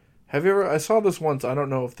 have you ever? I saw this once. I don't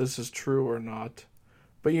know if this is true or not,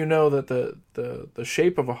 but that the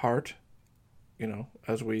shape of a heart,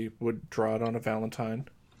 as we would draw it on a Valentine.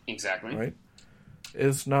 Exactly. Right.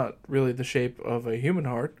 Is not really the shape of a human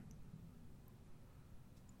heart.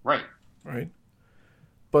 Right. Right.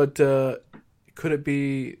 But could it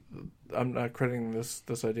be? I'm not crediting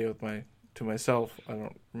this idea to myself. I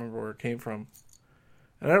don't remember where it came from,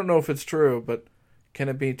 and I don't know if it's true. But can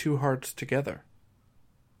it be two hearts together?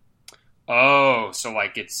 Oh, so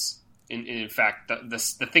like it's in fact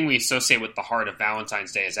the thing we associate with the heart of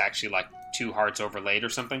Valentine's Day is actually like two hearts overlaid or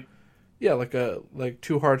something. Yeah, like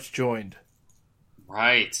two hearts joined.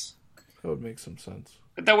 Right. That would make some sense.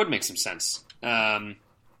 That would make some sense.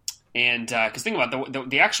 And because think about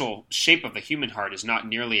the actual shape of the human heart is not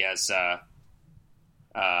nearly as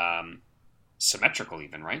symmetrical,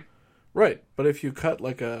 even, right? Right, but if you cut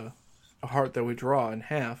like a heart that we draw in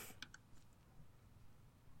half,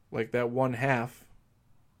 like that one half,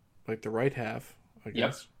 like the right half, I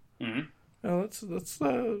guess. Yep. Mm-hmm. No, that's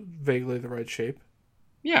vaguely the right shape.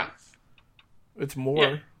 Yeah. It's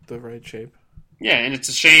more the right shape. Yeah, and it's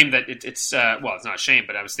a shame that it's it's not a shame,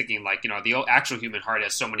 but I was thinking the actual human heart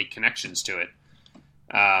has so many connections to it.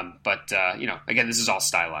 But again, this is all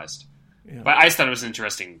stylized. Yeah. But I just thought it was an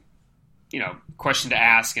interesting, question to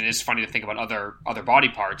ask, and it's funny to think about other body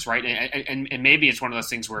parts, right? And maybe it's one of those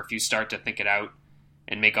things where if you start to think it out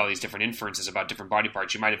and make all these different inferences about different body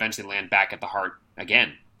parts, you might eventually land back at the heart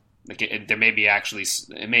again. Like it may actually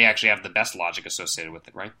have the best logic associated with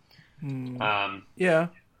it, right? Yeah,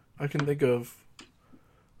 I can think of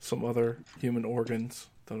some other human organs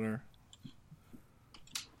that are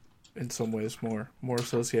in some ways more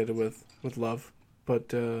associated with love,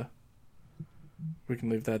 but we can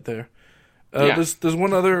leave that there. There's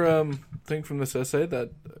one other thing from this essay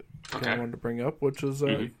that I wanted to bring up, which is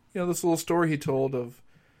this little story he told of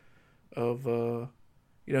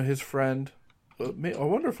his friend. I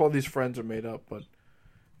wonder if all these friends are made up, but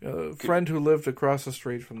a friend who lived across the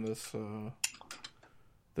street from this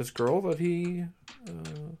girl that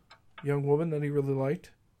young woman that he really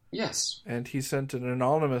liked. Yes. And he sent an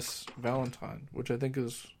anonymous Valentine, which I think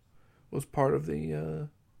was part of the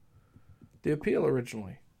appeal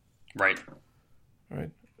originally. Right.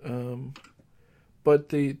 Right. But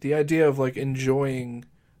the idea of like enjoying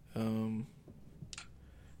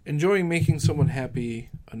making someone happy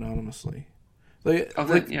anonymously.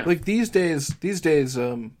 Like these days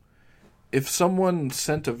if someone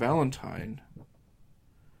sent a Valentine,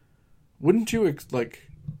 wouldn't you expect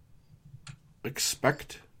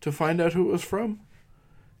to find out who it was from,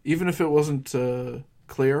 even if it wasn't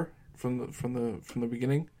clear from the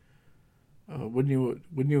beginning?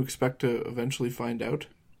 Wouldn't you expect to eventually find out?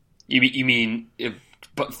 You mean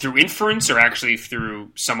but through inference, or actually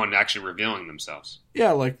through someone actually revealing themselves?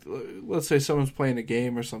 Yeah, like let's say someone's playing a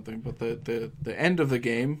game or something, but the end of the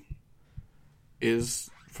game is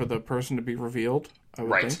for the person to be revealed. I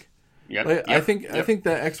would think. Yep. I think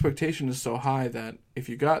that expectation is so high that if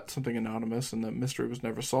you got something anonymous and the mystery was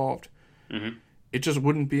never solved, it just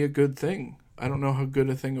wouldn't be a good thing. I don't know how good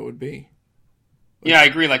a thing it would be. Yeah, I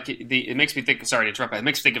agree. Like it makes me think. Sorry to interrupt. It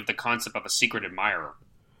makes me think of the concept of a secret admirer.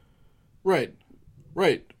 Right.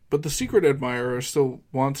 But the secret admirer still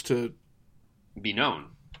wants to be known.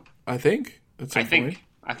 I think at some point.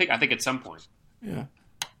 I think at some point. Yeah.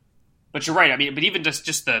 But you're right. I mean, but even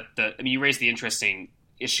just the I mean, you raised the interesting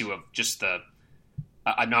issue of just the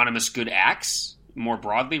anonymous good acts more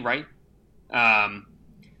broadly, right?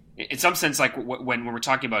 In some sense, like when we're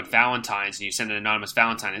talking about Valentines and you send an anonymous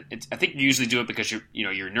Valentine, I think you usually do it because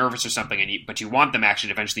you're nervous or something, but you want them actually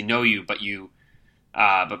to eventually know you, but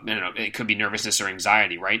it could be nervousness or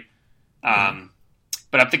anxiety, right?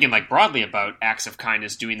 But I'm thinking like broadly about acts of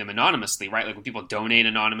kindness, doing them anonymously, right? Like when people donate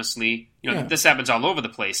anonymously, this happens all over the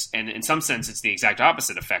place, and in some sense, it's the exact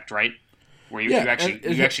opposite effect, right? Where you actually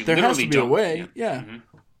there literally has to be don't. A way, yeah. Mm-hmm.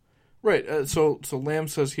 Right. So Lamb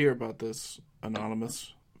says here about this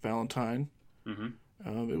anonymous Valentine.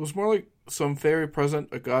 It was more like some fairy present,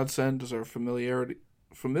 a godsend, as our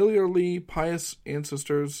familiarly pious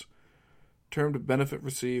ancestors termed a benefit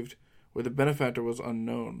received, where the benefactor was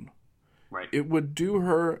unknown. Right. It would do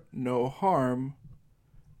her no harm.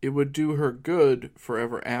 It would do her good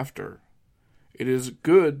forever after. It is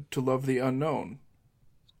good to love the unknown.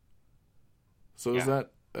 So is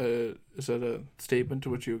that a statement to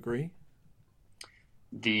which you agree?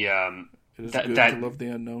 It is good to love the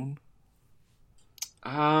unknown.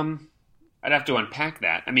 I'd have to unpack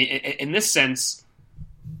that. I mean, in this sense,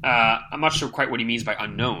 I'm not sure quite what he means by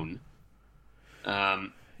unknown.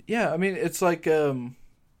 Yeah, I mean, it's like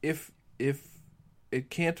if it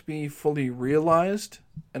can't be fully realized,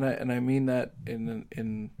 and I mean that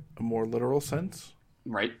in a more literal sense,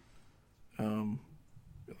 right?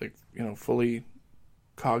 Fully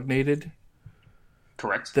cognated.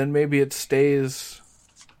 Correct. Then maybe it stays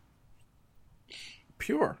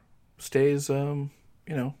pure, stays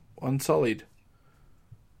unsullied.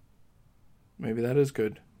 Maybe that is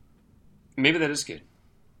good.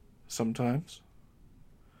 Sometimes.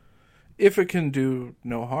 If it can do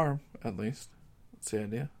no harm, at least. That's the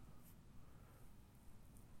idea.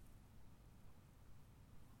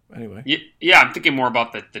 Anyway. Yeah, I'm thinking more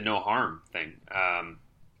about the no harm thing.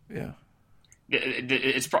 Yeah.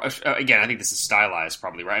 It's again, I think this is stylized,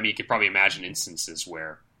 probably, right? I mean, you could probably imagine instances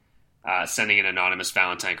where sending an anonymous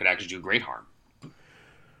Valentine could actually do great harm.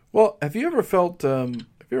 Well, have you ever felt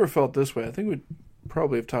this way? I think we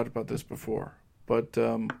probably have talked about this before, but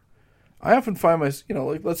I often find myself,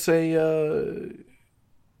 like let's say, you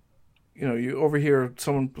overhear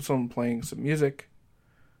someone playing some music.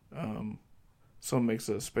 Someone makes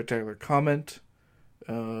a spectacular comment.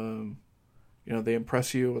 They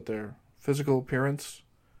impress you with their physical appearance.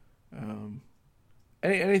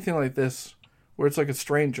 Anything like this, where it's like a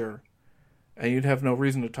stranger, and you'd have no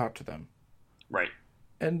reason to talk to them. Right.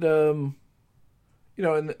 And in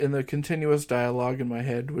the continuous dialogue in my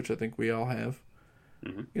head, which I think we all have.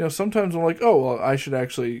 Mm-hmm. Sometimes I'm like, oh, well, I should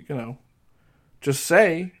actually, just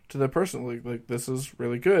say to the person, like this is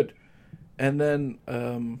really good. And then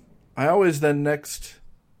I always then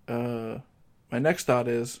my next thought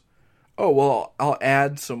is, oh, well, I'll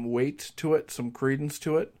add some weight to it, some credence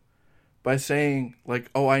to it, by saying, like,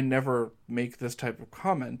 oh, I never make this type of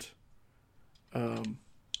comment, but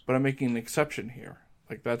I'm making an exception here.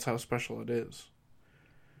 Like, that's how special it is.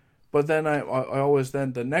 But then I always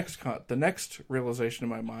then the next realization in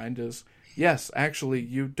my mind is, yes, actually,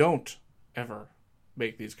 you don't ever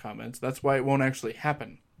make these comments. That's why it won't actually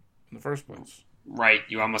happen in the first place. Right.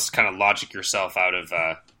 You almost kind of logic yourself out of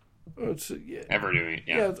ever doing it.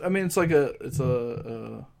 Yeah. I mean, it's like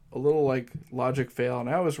a little like logic fail, and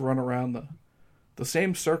I always run around the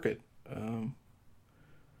same circuit.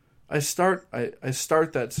 I start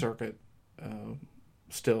that circuit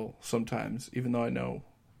still sometimes, even though I know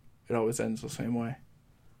it always ends the same way.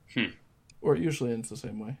 Or it usually ends the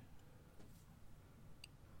same way.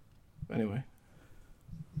 Anyway.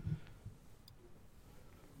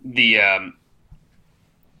 I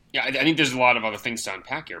think there's a lot of other things to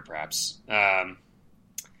unpack here, perhaps.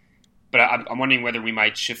 but I'm wondering whether we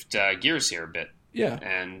might shift gears here a bit. Yeah.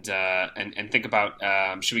 And think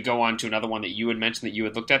about, should we go on to another one that you had mentioned that you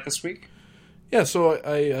had looked at this week? Yeah, so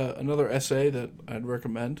I another essay that I'd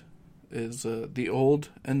recommend is The Old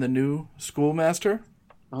and the New Schoolmaster.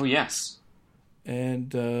 Oh, yes.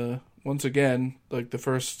 And once again, like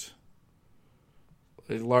a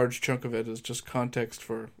large chunk of it is just context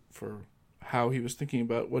for how he was thinking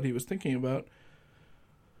about what he was thinking about.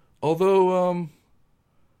 Although,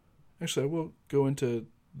 actually, I will go into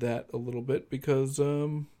that a little bit because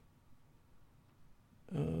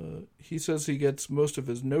he says he gets most of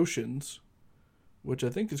his notions, which I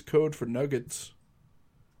think is code for nuggets,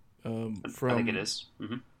 I think it is.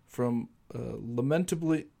 Mm-hmm. From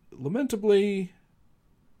lamentably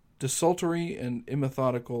desultory and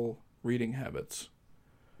immethodical reading habits.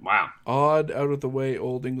 Wow. Odd, out-of-the-way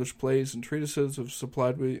old English plays and treatises have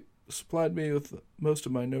supplied me with most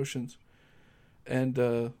of my notions. And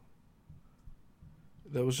that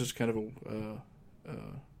was just kind of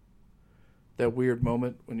that weird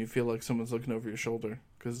moment when you feel like someone's looking over your shoulder,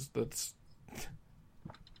 because that's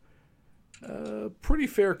a pretty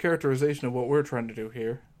fair characterization of what we're trying to do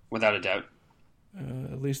here. Without a doubt.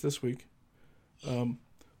 At least this week.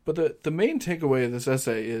 But the main takeaway of this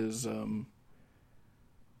essay is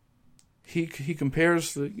he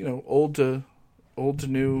compares the old to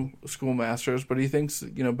new schoolmasters, but he thinks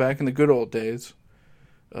back in the good old days,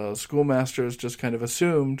 schoolmasters just kind of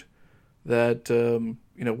assumed that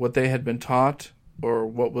what they had been taught or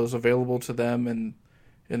what was available to them in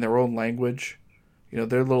their own language,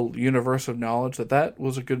 their little universe of knowledge, that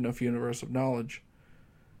was a good enough universe of knowledge,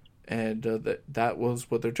 and that was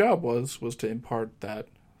what their job was to impart that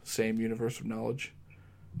same universe of knowledge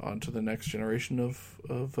onto the next generation of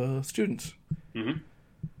students. Mm-hmm.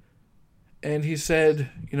 And he said,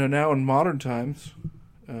 now in modern times,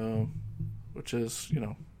 which is,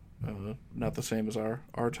 not the same as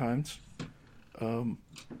our times,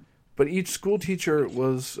 but each school teacher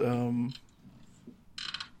was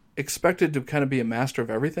expected to kind of be a master of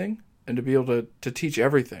everything and to be able to teach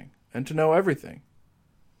everything and to know everything,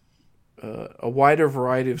 a wider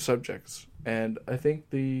variety of subjects. And I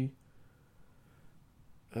think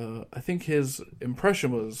his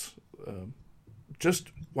impression was just,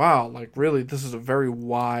 wow, like really this is a very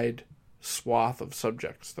wide swath of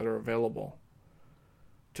subjects that are available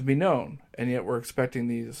to be known, and yet we're expecting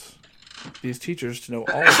these teachers to know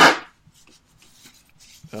all of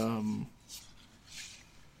it.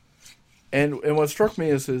 And what struck me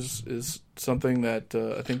is something that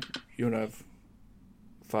I think you and I've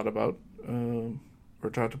thought about or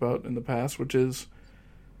talked about in the past, which is,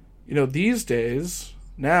 these days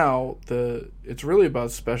now it's really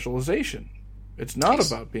about specialization. It's not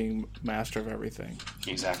about being master of everything.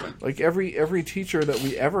 Exactly. Like every teacher that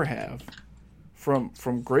we ever have,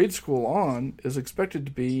 from grade school on, is expected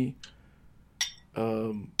to be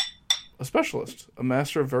a specialist, a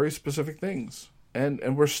master of very specific things,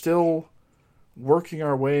 and we're still working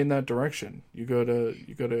our way in that direction. You go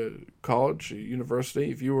to college, university.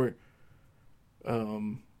 If you were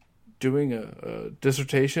doing a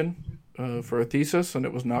dissertation for a thesis and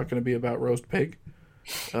it was not going to be about roast pig,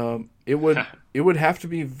 it would have to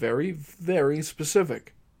be very, very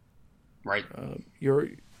specific. Right.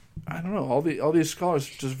 I don't know, all these scholars,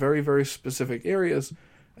 just very, very specific areas,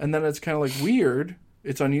 and then it's kind of like weird.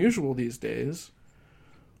 It's unusual these days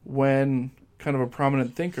when kind of a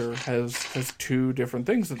prominent thinker has two different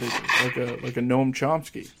things that they do, like a Noam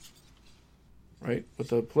Chomsky, right, with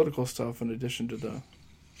the political stuff in addition to the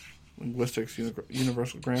linguistics,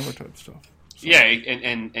 universal grammar type stuff. So. Yeah,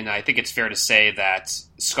 and I think it's fair to say that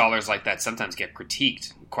scholars like that sometimes get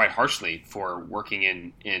critiqued quite harshly for working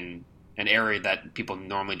in an area that people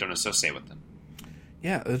normally don't associate with them.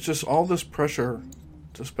 Yeah, it's just all this pressure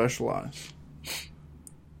to specialize,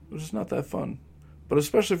 which is not that fun. But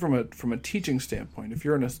especially from a teaching standpoint, if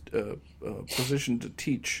you're in a position to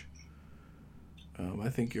teach, I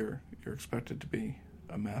think you're expected to be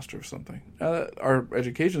a master of something. Our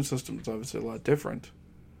education system is obviously a lot different,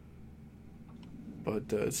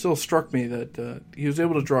 but it still struck me that he was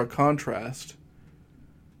able to draw a contrast.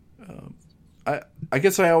 I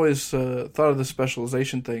guess I always thought of the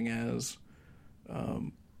specialization thing as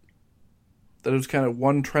that it was kind of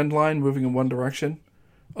one trend line moving in one direction.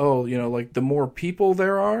 Oh, like the more people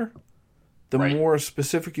there are, the right. more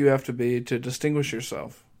specific you have to be to distinguish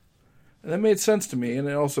yourself. And that made sense to me, and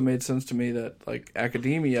it also made sense to me that like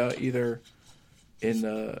academia, either in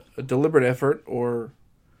a deliberate effort or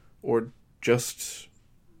just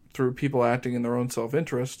through people acting in their own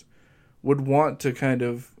self-interest, would want to kind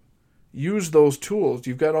of use those tools.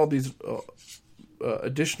 You've got all these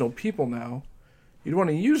additional people now. you'd want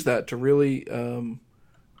to use that to really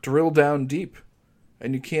drill down deep.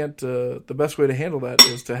 And you can't. The best way to handle that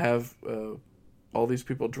is to have all these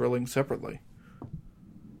people drilling separately.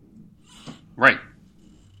 Right.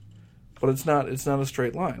 But it's not a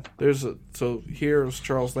straight line. So here's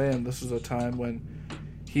Charles Lamb. This is a time when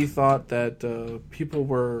he thought that people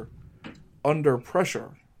were under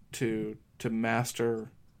pressure to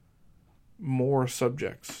master more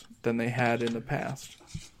subjects than they had in the past.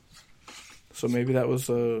 So maybe that was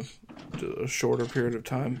a shorter period of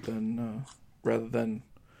time than rather than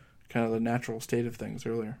kind of the natural state of things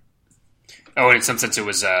earlier. Oh, and in some sense, it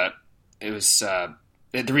was the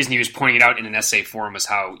reason he was pointing it out in an essay form was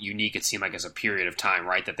how unique it seemed like as a period of time,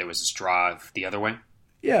 right? That there was this drive the other way.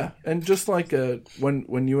 Yeah, and just like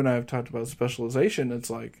when you and I have talked about specialization, it's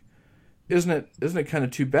like, isn't it kind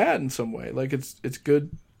of too bad in some way? Like it's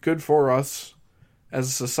good for us as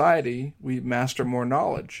a society, we master more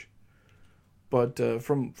knowledge, but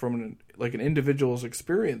from an individual's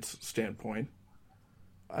experience standpoint,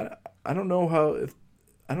 I don't know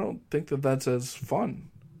I don't think that's as fun.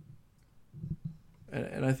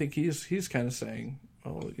 And I think he's kind of saying,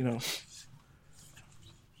 well,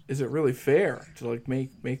 is it really fair to like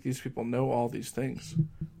make these people know all these things,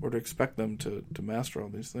 or to expect them to master all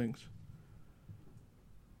these things?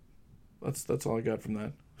 That's all I got from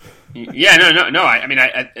that. Yeah, no. I mean,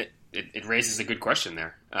 it raises a good question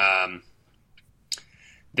there. I'm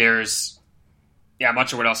not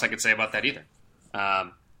sure what else I could say about that either.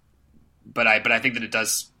 But I think that it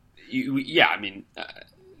does.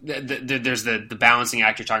 There's the balancing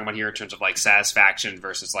act you're talking about here in terms of like satisfaction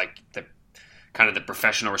versus like the kind of the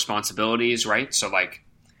professional responsibilities, right? So like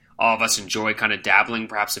all of us enjoy kind of dabbling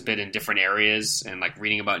perhaps a bit in different areas and like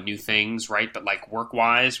reading about new things, right? But like work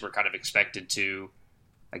wise, we're kind of expected to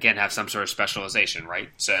again have some sort of specialization, right?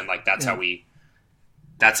 So and like that's how we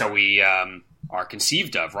are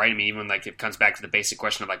conceived of, right? I mean, even like it comes back to the basic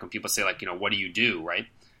question of like when people say like, what do you do, right?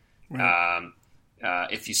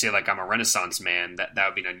 If you say like I'm a Renaissance man, that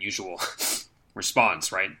would be an unusual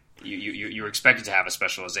response, right? You're expected to have a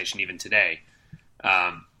specialization even today.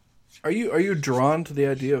 Are you drawn to the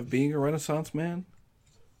idea of being a Renaissance man?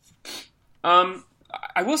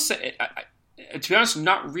 I will say, to be honest,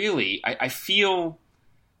 not really. I feel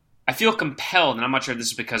compelled, and I'm not sure if this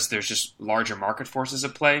is because there's just larger market forces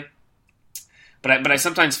at play. But I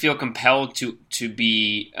sometimes feel compelled to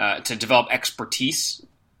develop expertise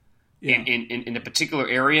in a particular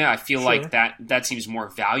area. I feel like that seems more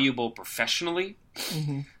valuable professionally.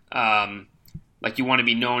 Mm-hmm. Like you want to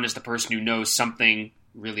be known as the person who knows something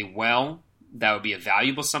really well. That would be a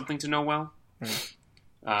valuable something to know well. Right.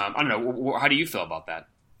 I don't know. How do you feel about that?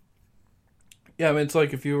 Yeah, I mean, it's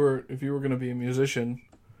like if you were going to be a musician,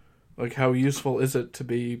 like how useful is it to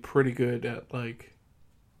be pretty good at like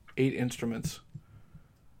 8 instruments?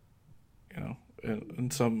 In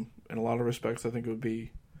a lot of respects, I think it would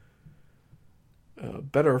be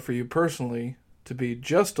better for you personally to be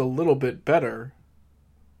just a little bit better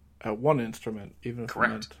at one instrument, even if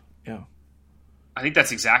correct. Yeah, I think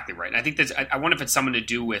that's exactly right. I think I wonder if it's something to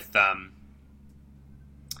do with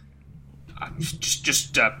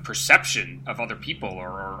just perception of other people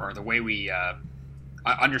or the way we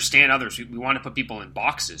understand others. We want to put people in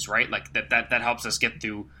boxes, right? Like that helps us get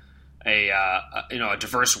through a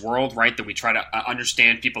diverse world, right? That we try to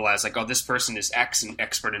understand people as like, oh, this person is X and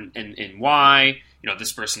expert in Y.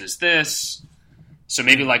 This person is this. So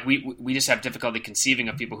maybe like we just have difficulty conceiving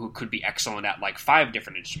of people who could be excellent at like 5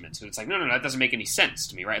 different instruments. So it's like, no, that doesn't make any sense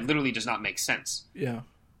to me, right? It literally does not make sense. Yeah.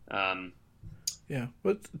 Yeah,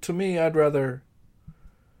 but to me, I'd rather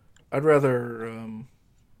I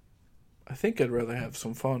think I'd rather have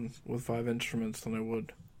some fun with 5 instruments than I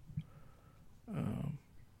would,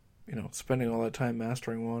 spending all that time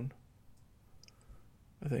mastering one.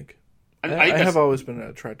 I think. I have always been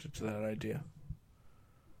attracted to that idea.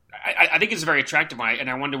 I think it's a very attractive one, and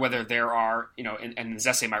I wonder whether there are, and this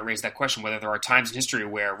essay might raise that question, whether there are times in history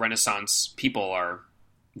where Renaissance people are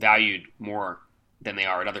valued more than they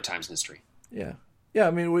are at other times in history. Yeah. Yeah,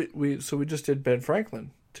 I mean, we just did Ben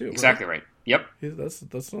Franklin, too. Exactly right. Yep.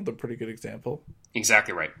 That's another pretty good example.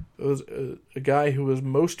 Exactly right. It was a guy who was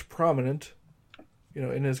most prominent,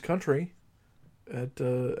 in his country at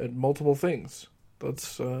multiple things.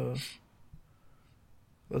 Let's live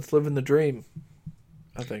in the dream,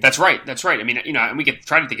 I think. That's right. I mean, and we could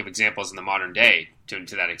try to think of examples in the modern day to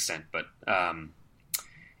that extent, but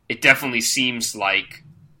it definitely seems like,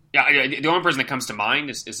 the only person that comes to mind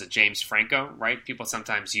is a James Franco, right? People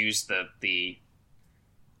sometimes use the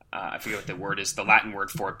I forget what the word is, the Latin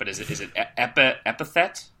word for it, but is it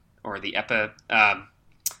epithet or the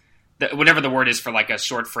whatever the word is for like a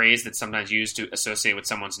short phrase that's sometimes used to associate with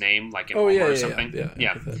someone's name, like in Homer or something.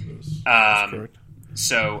 Yeah. That's correct.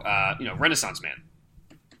 So Renaissance man,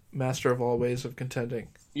 master of all ways of contending.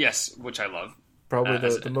 Yes, which I love.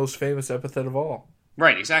 Probably the most famous epithet of all.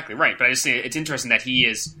 Right, exactly right. But I just think it's interesting that he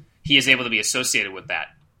is able to be associated with that,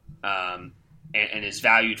 and is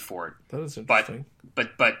valued for it. That is interesting.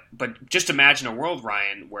 But just imagine a world,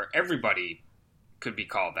 Ryan, where everybody could be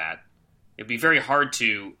called that. It'd be very hard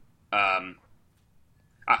to.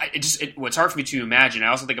 It's hard for me to imagine. I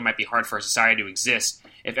also think it might be hard for a society to exist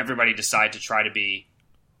if everybody decided to try to be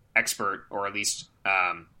expert or at least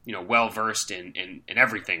well versed in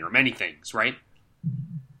everything or many things, right?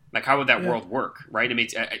 Like, how would that world work, right? I mean,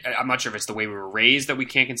 I'm not sure if it's the way we were raised that we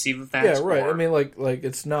can't conceive of that. Yeah, right. I mean, like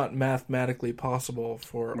it's not mathematically possible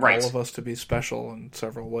for all of us to be special in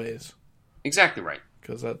several ways. Exactly right.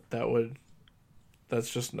 Because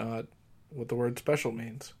that's just not what the word special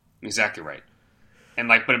means. Exactly right. And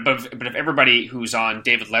like, but if everybody who's on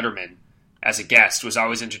David Letterman as a guest was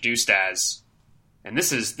always introduced as, and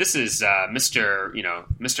this is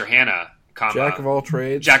Mr. Hanna, Jack of all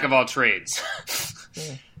trades. Jack of all trades.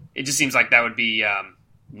 Yeah. It just seems like that would be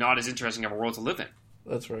not as interesting of a world to live in.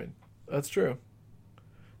 That's right. That's true.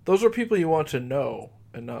 Those are people you want to know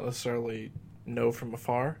and not necessarily know from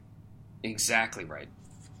afar. Exactly right.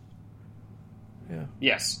 Yeah.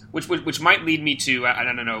 Yes, which might lead me to I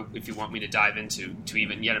don't know if you want me to dive into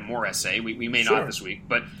even yet a more essay. We may not this week,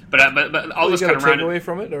 but I'll just kind of round away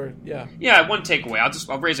from it, or one takeaway.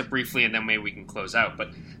 I'll raise it briefly and then maybe we can close out. But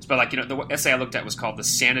like the essay I looked at was called "The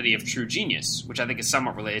Sanity of True Genius," which I think is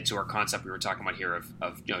somewhat related to our concept we were talking about here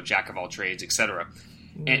of jack of all trades, etc.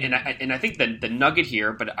 And I think the nugget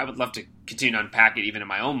here, but I would love to continue to unpack it even in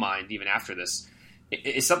my own mind, even after this.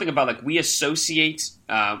 It's something about like we associate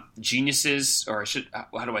geniuses, or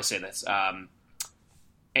how do I say this?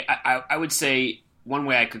 I would say one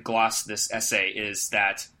way I could gloss this essay is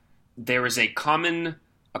that there is a common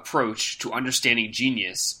approach to understanding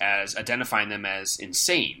genius as identifying them as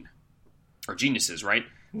insane or geniuses, right?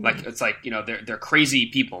 Mm-hmm. Like it's like they're crazy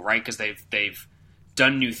people, right? Because they've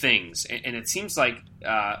done new things, and it seems like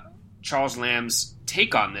Charles Lamb's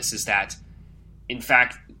take on this is that in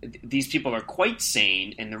fact these people are quite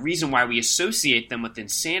sane, and the reason why we associate them with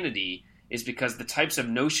insanity is because the types of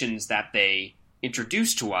notions that they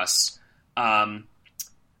introduce to us kind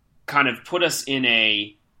of put us in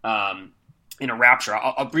a rapture.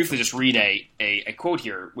 I'll briefly just read a quote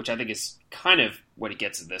here, which I think is kind of what it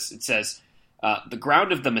gets at this. It says, the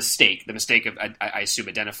ground of the mistake of, I assume,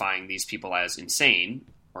 identifying these people as insane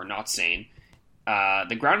or not sane,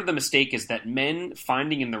 the ground of the mistake is that men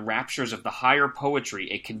finding in the raptures of the higher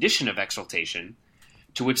poetry a condition of exaltation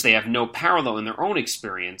to which they have no parallel in their own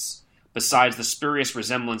experience, besides the spurious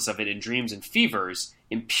resemblance of it in dreams and fevers,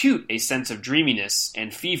 impute a sense of dreaminess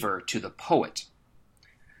and fever to the poet.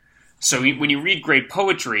 So when you read great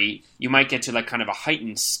poetry, you might get to like kind of a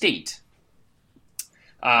heightened state.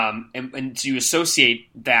 And so you associate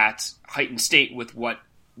that heightened state with what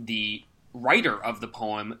the writer of the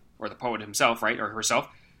poem, or the poet himself, right, or herself,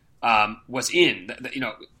 was in.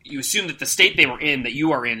 You assume that the state they were in, that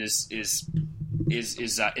you are in, is the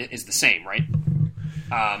same, right?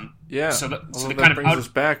 Yeah. So that kind of brings us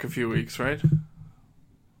back a few weeks, right?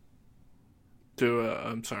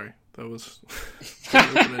 I'm sorry, that was.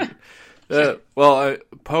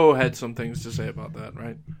 Poe had some things to say about that,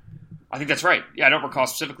 right? I think that's right. Yeah, I don't recall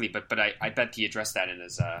specifically, but I bet he addressed that in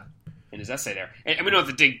his essay there. And we don't have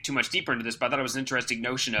to dig too much deeper into this, but I thought it was an interesting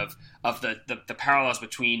notion of the parallels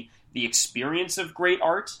between the experience of great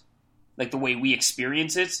art, like the way we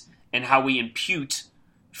experience it, and how we impute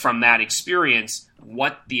from that experience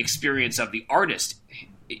what the experience of the artist,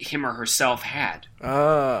 him or herself, had.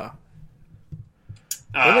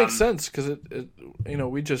 That makes sense, because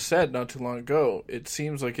we just said not too long ago, it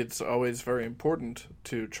seems like it's always very important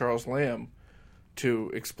to Charles Lamb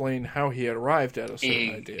to explain how he had arrived at a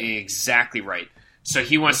certain idea. Exactly right. So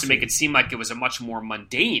he wants to make it seem like it was a much more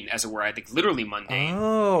mundane, as it were, I think literally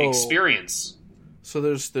mundane experience. So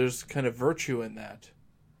there's kind of virtue in that.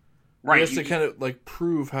 Right. He has to kind of like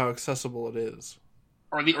prove how accessible it is.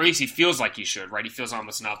 Or at least he feels like he should, right? He feels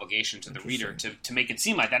almost an obligation to the reader to make it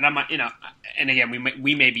seem like that. And I'm not, and again,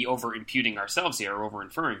 we may be over imputing ourselves here or over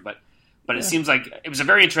inferring, but it seems like it was a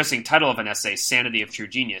very interesting title of an essay, "Sanity of True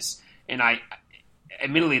Genius." And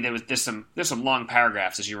admittedly, there's some long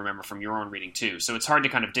paragraphs, as you remember from your own reading too. So it's hard to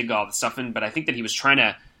kind of dig all the stuff in. But I think that he was trying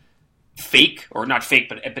to fake, or not fake,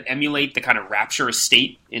 but emulate the kind of rapturous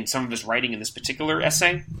state in some of his writing in this particular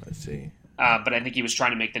essay. I see. But I think he was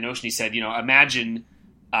trying to make the notion. He said, imagine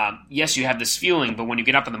yes, you have this feeling, but when you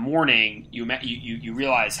get up in the morning, you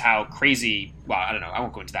realize how crazy. Well, I don't know. I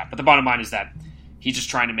won't go into that. But the bottom line is that he's just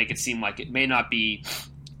trying to make it seem like it may not be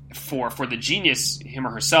for the genius, him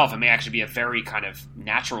or herself. It may actually be a very kind of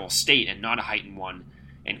natural state and not a heightened one,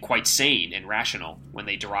 and quite sane and rational when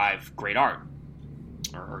they derive great art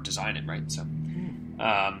or design it, right? So,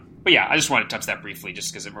 but yeah, I just wanted to touch that briefly,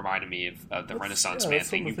 just because it reminded me of the Renaissance man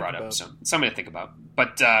thing you brought up. So, something to think about.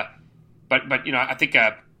 But I think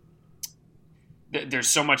there's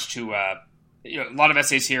so much to a lot of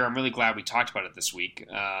essays here. I'm really glad we talked about it this week.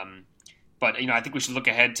 But I think we should look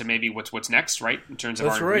ahead to maybe what's next, right? In terms of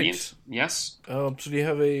our ingredients. Right. Yes. So do you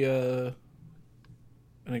have an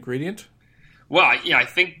ingredient? Well, I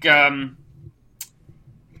think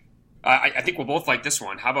I think we'll both like this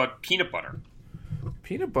one. How about peanut butter?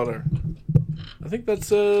 Peanut butter. I think that's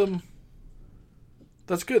good.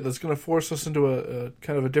 That's going to force us into a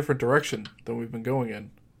kind of a different direction than we've been going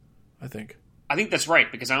in, I think. I think that's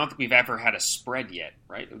right, because I don't think we've ever had a spread yet,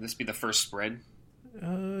 right? Would this be the first spread?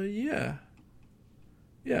 Yeah.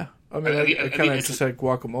 Yeah. I mean, I kind of just had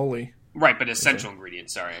guacamole. Right, but essential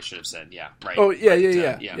ingredient. Sorry, I should have said, yeah, right. Oh,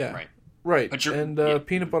 yeah. Right. Right. But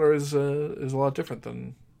peanut butter is a lot different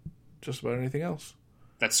than just about anything else.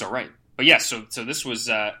 That's so right. But yes, so this was...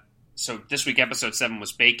 So this week, episode 7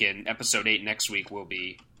 was bacon. Episode 8 next week will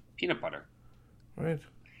be peanut butter. Right.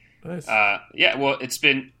 Nice. Yeah. Well, it's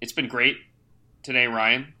been great today,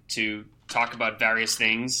 Ryan, to talk about various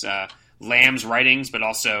things, lamb's writings, but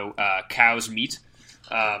also cow's meat.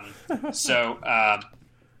 So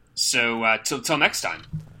till next time.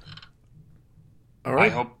 All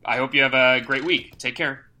right. I hope you have a great week. Take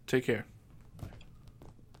care. Take care.